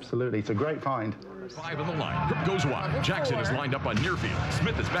speechless. Absolutely, it's a great find. 5 on the line, goes wide. Jackson is lined up on near field.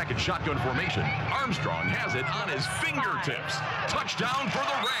 Smith is back in shotgun formation. Armstrong has it on his fingertips. Touchdown for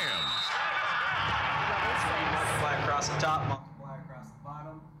the Rams. Multiply across the top, multiply across the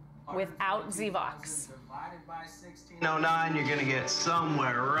bottom. Without Zvox. Divided by 1609, you're going to get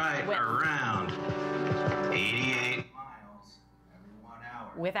somewhere right around 88 miles every 1 hour.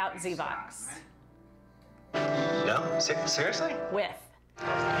 without Zvox. No? Seriously? With.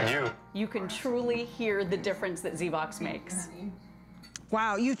 You. You can truly hear the difference that Zvox makes.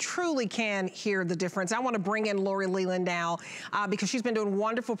 Wow, you truly can hear the difference. I want to bring in Lori Leland now because she's been doing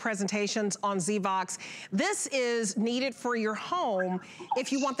wonderful presentations on Zvox. This is needed for your home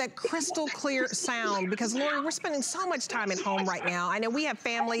if you want that crystal clear sound, because Lori, we're spending so much time at home right now. I know we have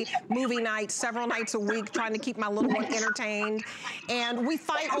family movie nights several nights a week trying to keep my little one entertained, and we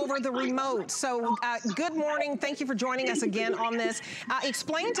fight over the remote. So good morning. Thank you for joining us again on this.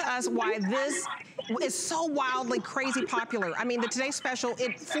 Explain to us why this is so wildly crazy popular. I mean, the Today Special,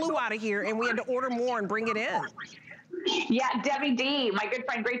 it flew out of here and we had to order more and bring it in. Yeah, Debbie D, my good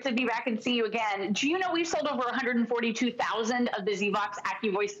friend, great to be back and see you again. Do you know we've sold over 142,000 of the Zvox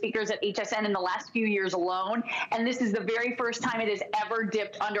AccuVoice speakers at HSN in the last few years alone, and this is the very first time it has ever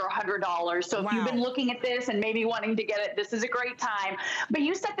dipped under $100. So if you've been looking at this and maybe wanting to get it, this is a great time. But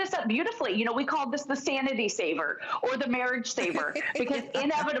you set this up beautifully. You know, we called this the sanity saver or the marriage saver, because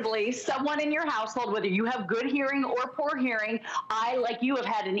inevitably someone in your household, whether you have good hearing or poor hearing, I, like you, have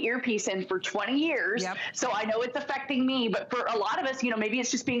had an earpiece in for 20 years. So I know it's affecting me, but for a lot of us, you know, maybe it's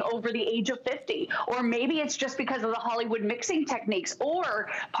just being over the age of 50, or maybe it's just because of the Hollywood mixing techniques, or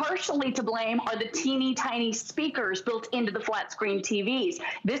partially to blame are the teeny tiny speakers built into the flat screen TVs.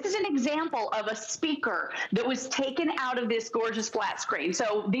 This is an example of a speaker that was taken out of this gorgeous flat screen.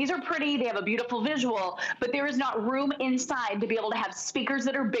 So these are pretty, they have a beautiful visual, but there is not room inside to be able to have speakers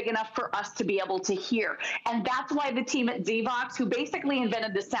that are big enough for us to be able to hear. And that's why the team at Zvox, who basically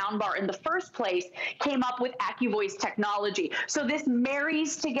invented the soundbar in the first place, came up with AccuVoice technology. So this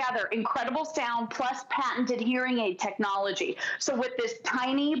marries together incredible sound plus patented hearing aid technology. So what this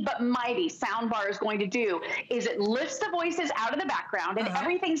tiny but mighty soundbar is going to do is it lifts the voices out of the background, and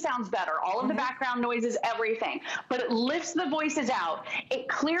everything sounds better. All of the background noises, everything. But it lifts the voices out, it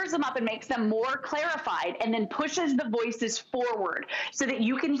clears them up and makes them more clarified, and then pushes the voices forward so that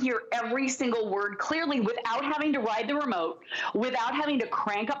you can hear every single word clearly without having to ride the remote, without having to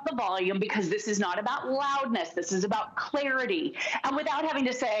crank up the volume, because this is not about loudness. This is about clarity, and without having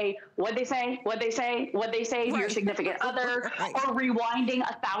to say, what'd they say, what'd they say, what'd they say to your significant other, or rewinding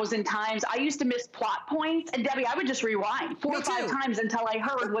 1,000 times. I used to miss plot points, and Debbie, I would just rewind 4 or 5 times until I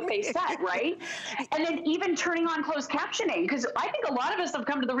heard what they said, right? And then even turning on closed captioning, because I think a lot of us have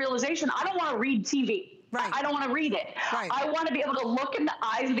come to the realization, I don't want to read TV. I don't want to read it. I want to be able to look in the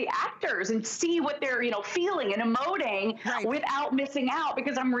eyes of the actors and see what they're, you know, feeling and emoting without missing out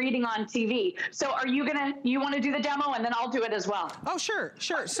because I'm reading on TV. So are you want to do the demo, and then I'll do it as well? Oh, sure.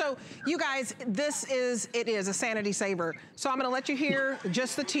 So you guys, it is a sanity saver. So I'm going to let you hear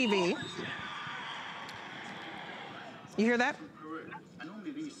just the TV. You hear that?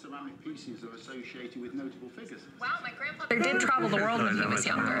 These ceramic pieces are associated with notable figures. Wow, my grandfather did travel the world when he was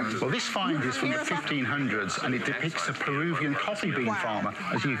younger. Well, this find is from the 1500s, and it depicts a Peruvian coffee bean farmer,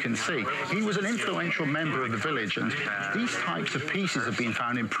 as you can see. He was an influential member of the village, and these types of pieces have been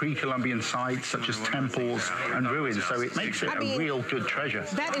found in pre-Columbian sites such as temples and ruins, so it makes it a real good treasure.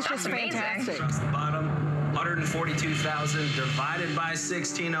 That is just fantastic. Bottom, 142,000 divided by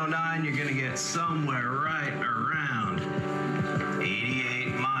 1609, you're going to get somewhere right around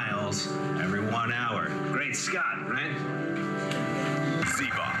 88 miles every 1 hour. Great Scott, right?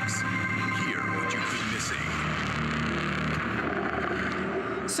 Zvox. Hear what you've been missing.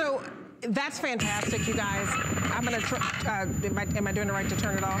 So that's fantastic, you guys. I'm gonna try, am I doing it right to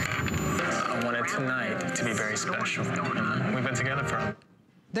turn it off? I want it tonight to be very special. We've been together for...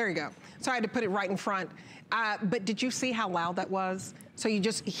 There you go. So I had to put it right in front. But did you see how loud that was? So you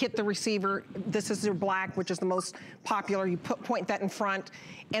just hit the receiver. This is your black, which is the most popular. You point that in front.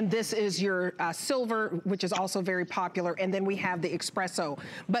 And this is your silver, which is also very popular. And then we have the espresso.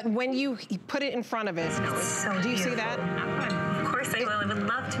 But when you put it in front of it, do you see that? Of course I will. I would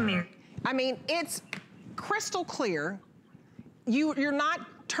love to marry. I mean, it's crystal clear. You're not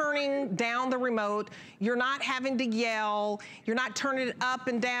turning down the remote, you're not having to yell, you're not turning it up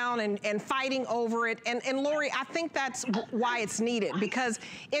and down and fighting over it. And Lori, I think that's why it's needed, because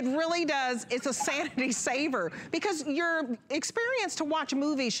it really does, it's a sanity saver, because your experience to watch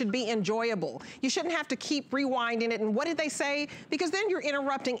movies should be enjoyable. You shouldn't have to keep rewinding it and what did they say? Because then you're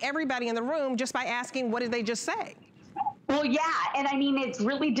interrupting everybody in the room just by asking what did they just say? Well, yeah, and I mean, it's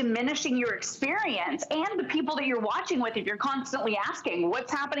really diminishing your experience and the people that you're watching with if you're constantly asking,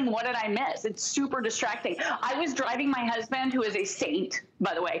 what's happening, what did I miss? It's super distracting. I was driving my husband, who is a saint,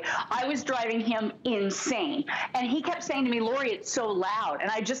 by the way. I was driving him insane. And he kept saying to me, Lori, it's so loud. And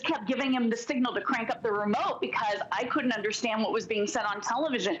I just kept giving him the signal to crank up the remote because I couldn't understand what was being said on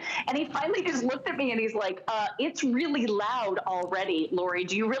television. And he finally just looked at me and he's like, it's really loud already, Lori.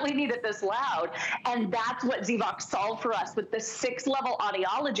 Do you really need it this loud? And that's what Zvox solved for us with the 6-level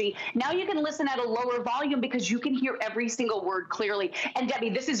audiology. Now you can listen at a lower volume because you can hear every single word clearly. And Debbie,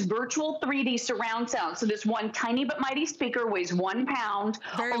 this is virtual 3D surround sound. So this one tiny but mighty speaker weighs 1 pound,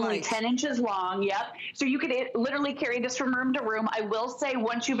 only 10 inches long. Yep. So you could literally carry this from room to room. I will say,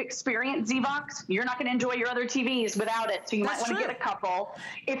 once you've experienced Zvox, you're not going to enjoy your other TVs without it. So you might want to get a couple.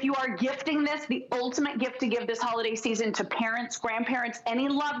 If you are gifting this, the ultimate gift to give this holiday season to parents, grandparents, any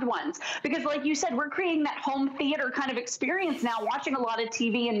loved ones, because like you said, we're creating that home theater kind of experience now, watching a lot of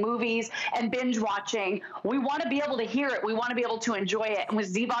TV and movies and binge watching. We want to be able to hear it. We want to be able to enjoy it. And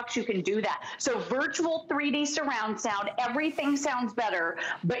with Zvox, you can do that. So virtual 3D surround sound, everything sounds better,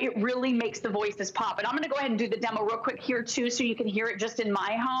 but it really makes the voices pop. And I'm going to go ahead and do the demo real quick here too, so you can hear it just in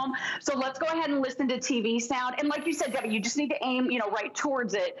my home. So let's go ahead and listen to TV sound. And like you said, Debbie, you just need to aim, right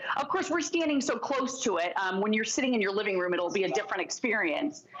towards it. Of course, we're standing so close to it. When you're sitting in your living room, it'll be a different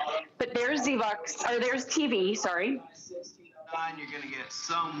experience. But there's Zvox, or there's TV, sorry. 1609, you're going to get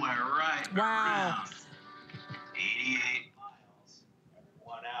somewhere right around 88 miles every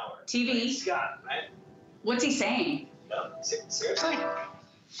 1 hour. TV. Scott, right? What's he saying? No, seriously. You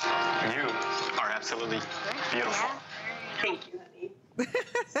are absolutely beautiful. Thank you, honey.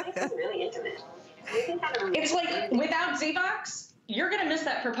 It's really intimate. It's like, without Zvox, you're going to miss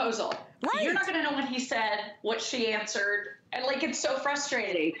that proposal. Right. You're not going to know what he said, what she answered. And like, it's so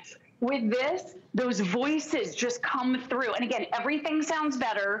frustrating. With this, those voices just come through. And again, everything sounds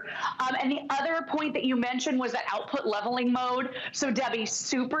better. And the other point that you mentioned was that output leveling mode. So Debbie,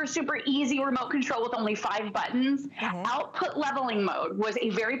 super, super easy remote control with only 5 buttons. Output leveling mode was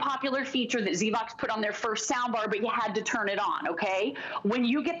a very popular feature that Zvox put on their first soundbar, but you had to turn it on, okay? When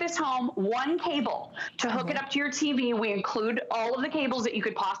you get this home, 1 cable to hook it up to your TV. We include all of the cables that you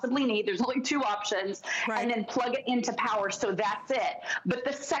could possibly need. There's only 2 options. And then plug it into power, so that's it. But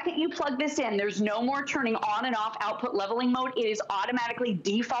the second you plug this in, there's no more turning on and off output leveling mode. It is automatically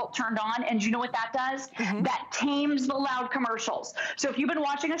default turned on. And you know what that does? That tames the loud commercials. So if you've been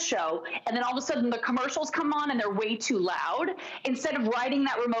watching a show and then all of a sudden the commercials come on and they're way too loud, instead of riding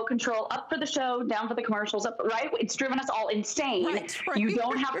that remote control up for the show, down for the commercials, up, right? It's driven us all insane. You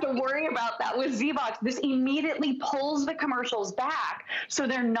don't have to worry about that with Zvox. This immediately pulls the commercials back so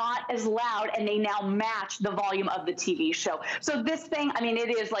they're not as loud and they now match the volume of the TV show. So this thing, I mean, it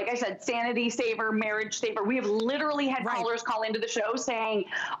is, like I said, sanity saver, marriage saver. We have literally had callers call into the show saying,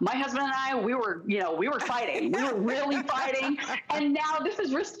 my husband and I, we were fighting. We were really fighting. And now this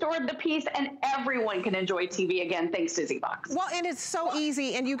has restored the peace and everyone can enjoy TV again thanks to Zvox. Well, and it's so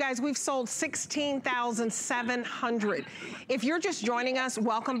easy. And you guys, we've sold 16,700. If you're just joining us,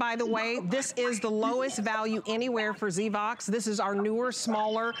 welcome, by the way. This is the lowest value anywhere for Zvox. This is our newer,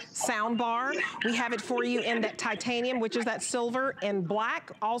 smaller sound bar. We have it for you in that titanium, which is that silver, and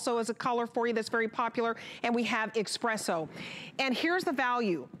black also is a color for you that's very popular, and we have espresso. And here's the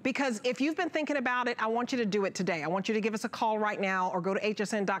value, because if you've been thinking about it, I want you to do it today. I want you to give us a call right now or go to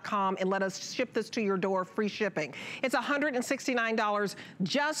hsn.com and let us ship this to your door, free shipping. It's $169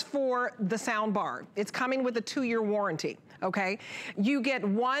 just for the sound bar. It's coming with a 2-year warranty. Okay, you get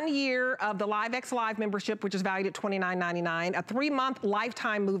 1 year of the LiveX Live membership, which is valued at $29.99, a 3-month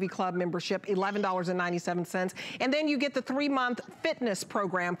lifetime movie club membership, $11.97, and then you get the 3-month fitness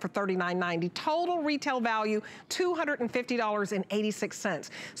program for $39.90. Total retail value, $250.86.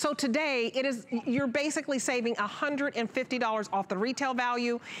 So today, you're basically saving $150 off the retail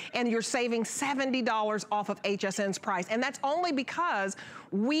value, and you're saving $70 off of HSN's price. And that's only because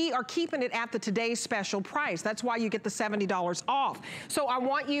we are keeping it at the today's special price. That's why you get the $70 off. So I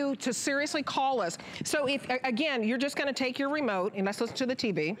want you to seriously call us. So if, again, you're just gonna take your remote, and let's listen to the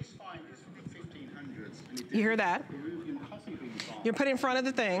TV. You hear that? You put it in front of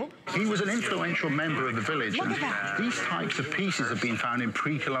the thing. He was an influential member of the village, and these types of pieces have been found in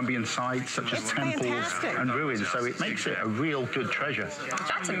pre-Columbian sites such as temples and ruins, so it makes it a real good treasure.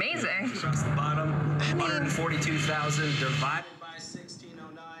 That's amazing. Across the bottom, 142,000 divided by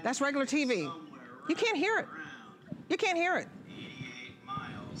 1609. That's regular TV. You can't hear it. You can't hear it. 88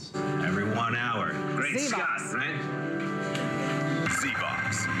 miles every 1 hour. Great Scott, right?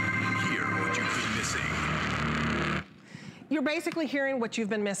 Zvox. Hear what you've been missing. You're basically hearing what you've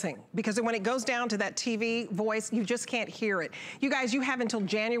been missing, because when it goes down to that TV voice, you just can't hear it. You guys, you have until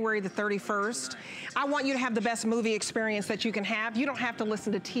January the 31st. I want you to have the best movie experience that you can have. You don't have to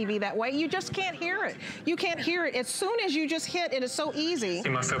listen to TV that way. You just can't hear it. You can't hear it. As soon as you just hit, it is so easy.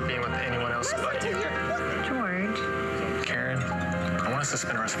 You must have been with anyone else but you. George. Karen, I want us to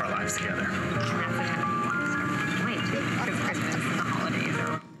spend the rest of our lives together. Wait, because Christmas, the holidays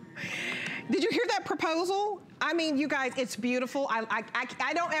are... Did you hear that proposal? I mean, you guys, it's beautiful.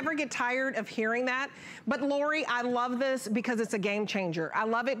 I don't ever get tired of hearing that. But Lori, I love this because it's a game changer. I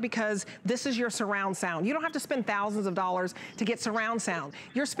love it because this is your surround sound. You don't have to spend thousands of dollars to get surround sound.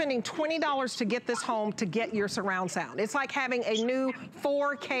 You're spending $20 to get this home to get your surround sound. It's like having a new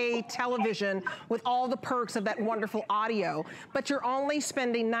 4K television with all the perks of that wonderful audio, but you're only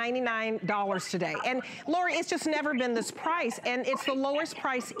spending $99 today. And Lori, it's just never been this price, and it's the lowest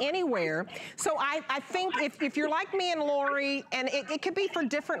price anywhere. So I think if you're like me and Lori, and it could be for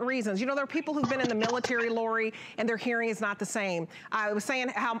different reasons. You know, there are people who've been in the military, Lori, and their hearing is not the same. I was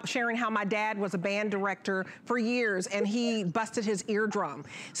sharing how my dad was a band director for years, and he busted his eardrum.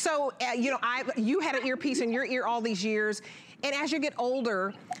 So, you know, you had an earpiece in your ear all these years, and as you get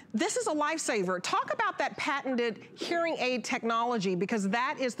older, this is a lifesaver. Talk about that patented hearing aid technology, because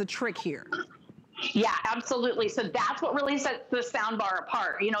that is the trick here. Yeah, absolutely. So that's what really sets the sound bar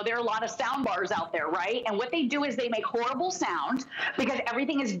apart. You know, there are a lot of sound bars out there, right? And what they do is they make horrible sound because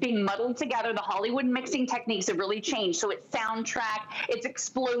everything is being muddled together. The Hollywood mixing techniques have really changed. So it's soundtrack, it's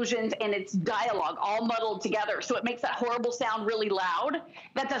explosions, and it's dialogue all muddled together. So it makes that horrible sound really loud.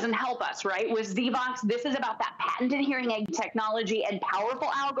 That doesn't help us, right? With Zvox, this is about that patented hearing aid technology and powerful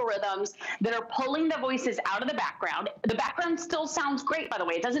algorithms that are pulling the voices out of the background. The background still sounds great, by the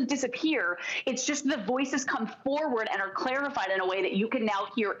way. It doesn't disappear. It's just the voices come forward and are clarified in a way that you can now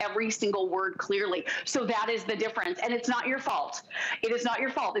hear every single word clearly. So that is the difference. And it's not your fault. It is not your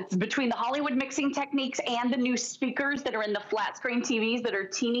fault. It's between the Hollywood mixing techniques and the new speakers that are in the flat screen TVs that are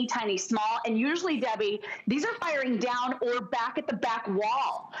teeny tiny small. And usually, Debbie, these are firing down or back at the back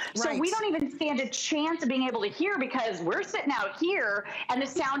wall. So Right. we don't even stand a chance of being able to hear because we're sitting out here and the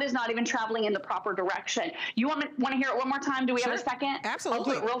sound is not even traveling in the proper direction. You want to hear it one more time? Do we have a second?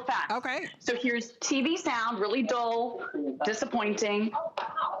 Absolutely. I'll do it real fast. Okay. So here's TV sound, really dull, disappointing.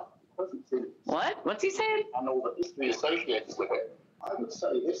 What? What's he saying? I know the history associated with it. I would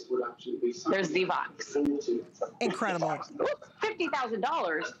say this would actually be something. There's Zvox. Incredible.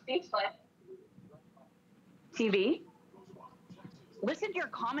 $50,000. TV. Listen to your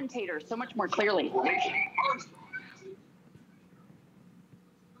commentators so much more clearly.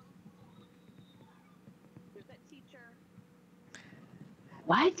 There's that teacher.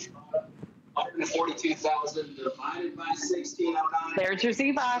 What? 142,000 divided by 1609. There's your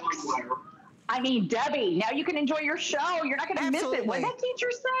Zvox. I mean, Debbie, now you can enjoy your show. You're not going to miss it. What did that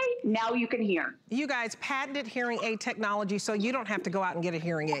teacher say? Now you can hear. You guys, patented hearing aid technology, so you don't have to go out and get a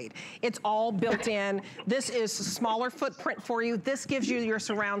hearing aid. It's all built in. This is a smaller footprint for you. This gives you your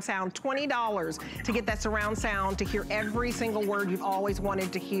surround sound. $20 to get that surround sound to hear every single word you've always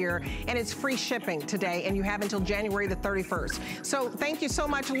wanted to hear. And it's free shipping today, and you have until January the 31st. So thank you so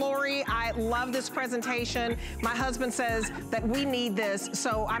much, Lori. I love this presentation. My husband says that we need this,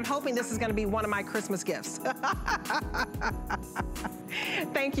 so I'm hoping this is going to be one of my Christmas gifts.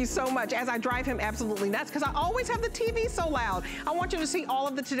 Thank you so much. As I drive him absolutely nuts, because I always have the TV so loud. I want you to see all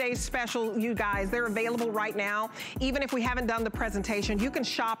of today's special, you guys. They're available right now. Even if we haven't done the presentation, you can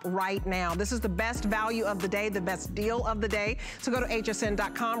shop right now. This is the best value of the day, the best deal of the day. So go to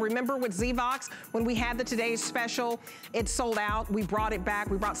hsn.com. Remember with Zvox, when we had the today's special, it sold out. We brought it back.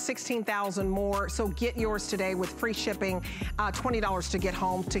 We brought 16,000 more. So get yours today with free shipping, $20 to get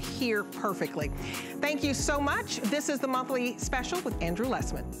home to hear perfectly. Thank you so much. This is the monthly special with Andrew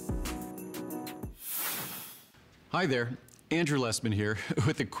Lessman. Hi there, Andrew Lessman here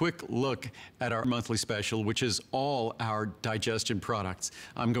with a quick look at our monthly special, which is all our digestion products.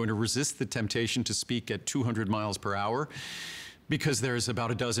 I'm going to resist the temptation to speak at 200 miles per hour because there's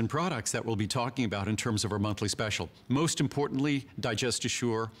about a dozen products that we'll be talking about in terms of our monthly special. Most importantly, Digest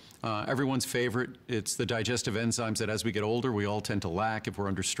Assure, everyone's favorite. It's the digestive enzymes that as we get older, we all tend to lack if we're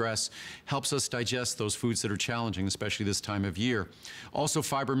under stress. Helps us digest those foods that are challenging, especially this time of year. Also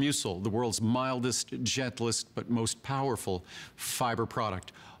Fiber Mucil, the world's mildest, gentlest, but most powerful fiber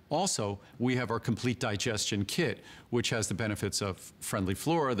product. Also, we have our complete digestion kit, which has the benefits of friendly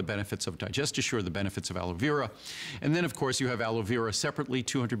flora, the benefits of DigestAssure, the benefits of aloe vera. And then, of course, you have aloe vera separately,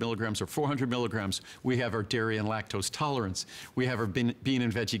 200 milligrams or 400 milligrams. We have our dairy and lactose tolerance. We have our bean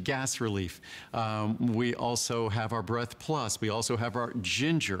and veggie gas relief. We also have our Breath Plus. We also have our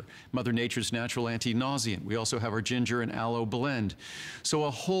ginger, Mother Nature's natural anti-nauseant. We also have our ginger and aloe blend. So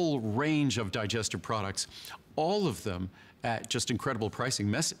a whole range of digestive products, all of them at just incredible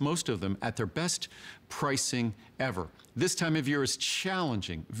pricing, most of them at their best pricing ever. This time of year is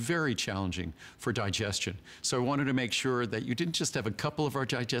challenging, very challenging for digestion. So I wanted to make sure that you didn't just have a couple of our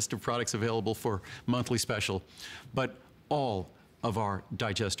digestive products available for monthly special, but all of our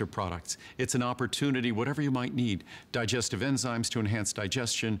digestive products. It's an opportunity, whatever you might need, digestive enzymes to enhance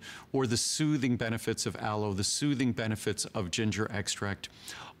digestion, or the soothing benefits of aloe, the soothing benefits of ginger extract,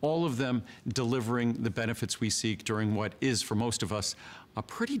 all of them delivering the benefits we seek during what is, for most of us, a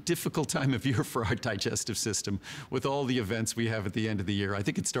pretty difficult time of year for our digestive system with all the events we have at the end of the year. I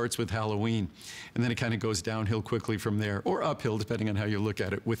think it starts with Halloween, and then it kind of goes downhill quickly from there, or uphill, depending on how you look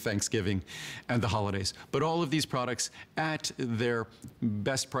at it, with Thanksgiving and the holidays. But all of these products at their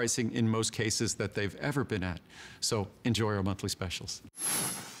best pricing in most cases that they've ever been at. So enjoy our monthly specials.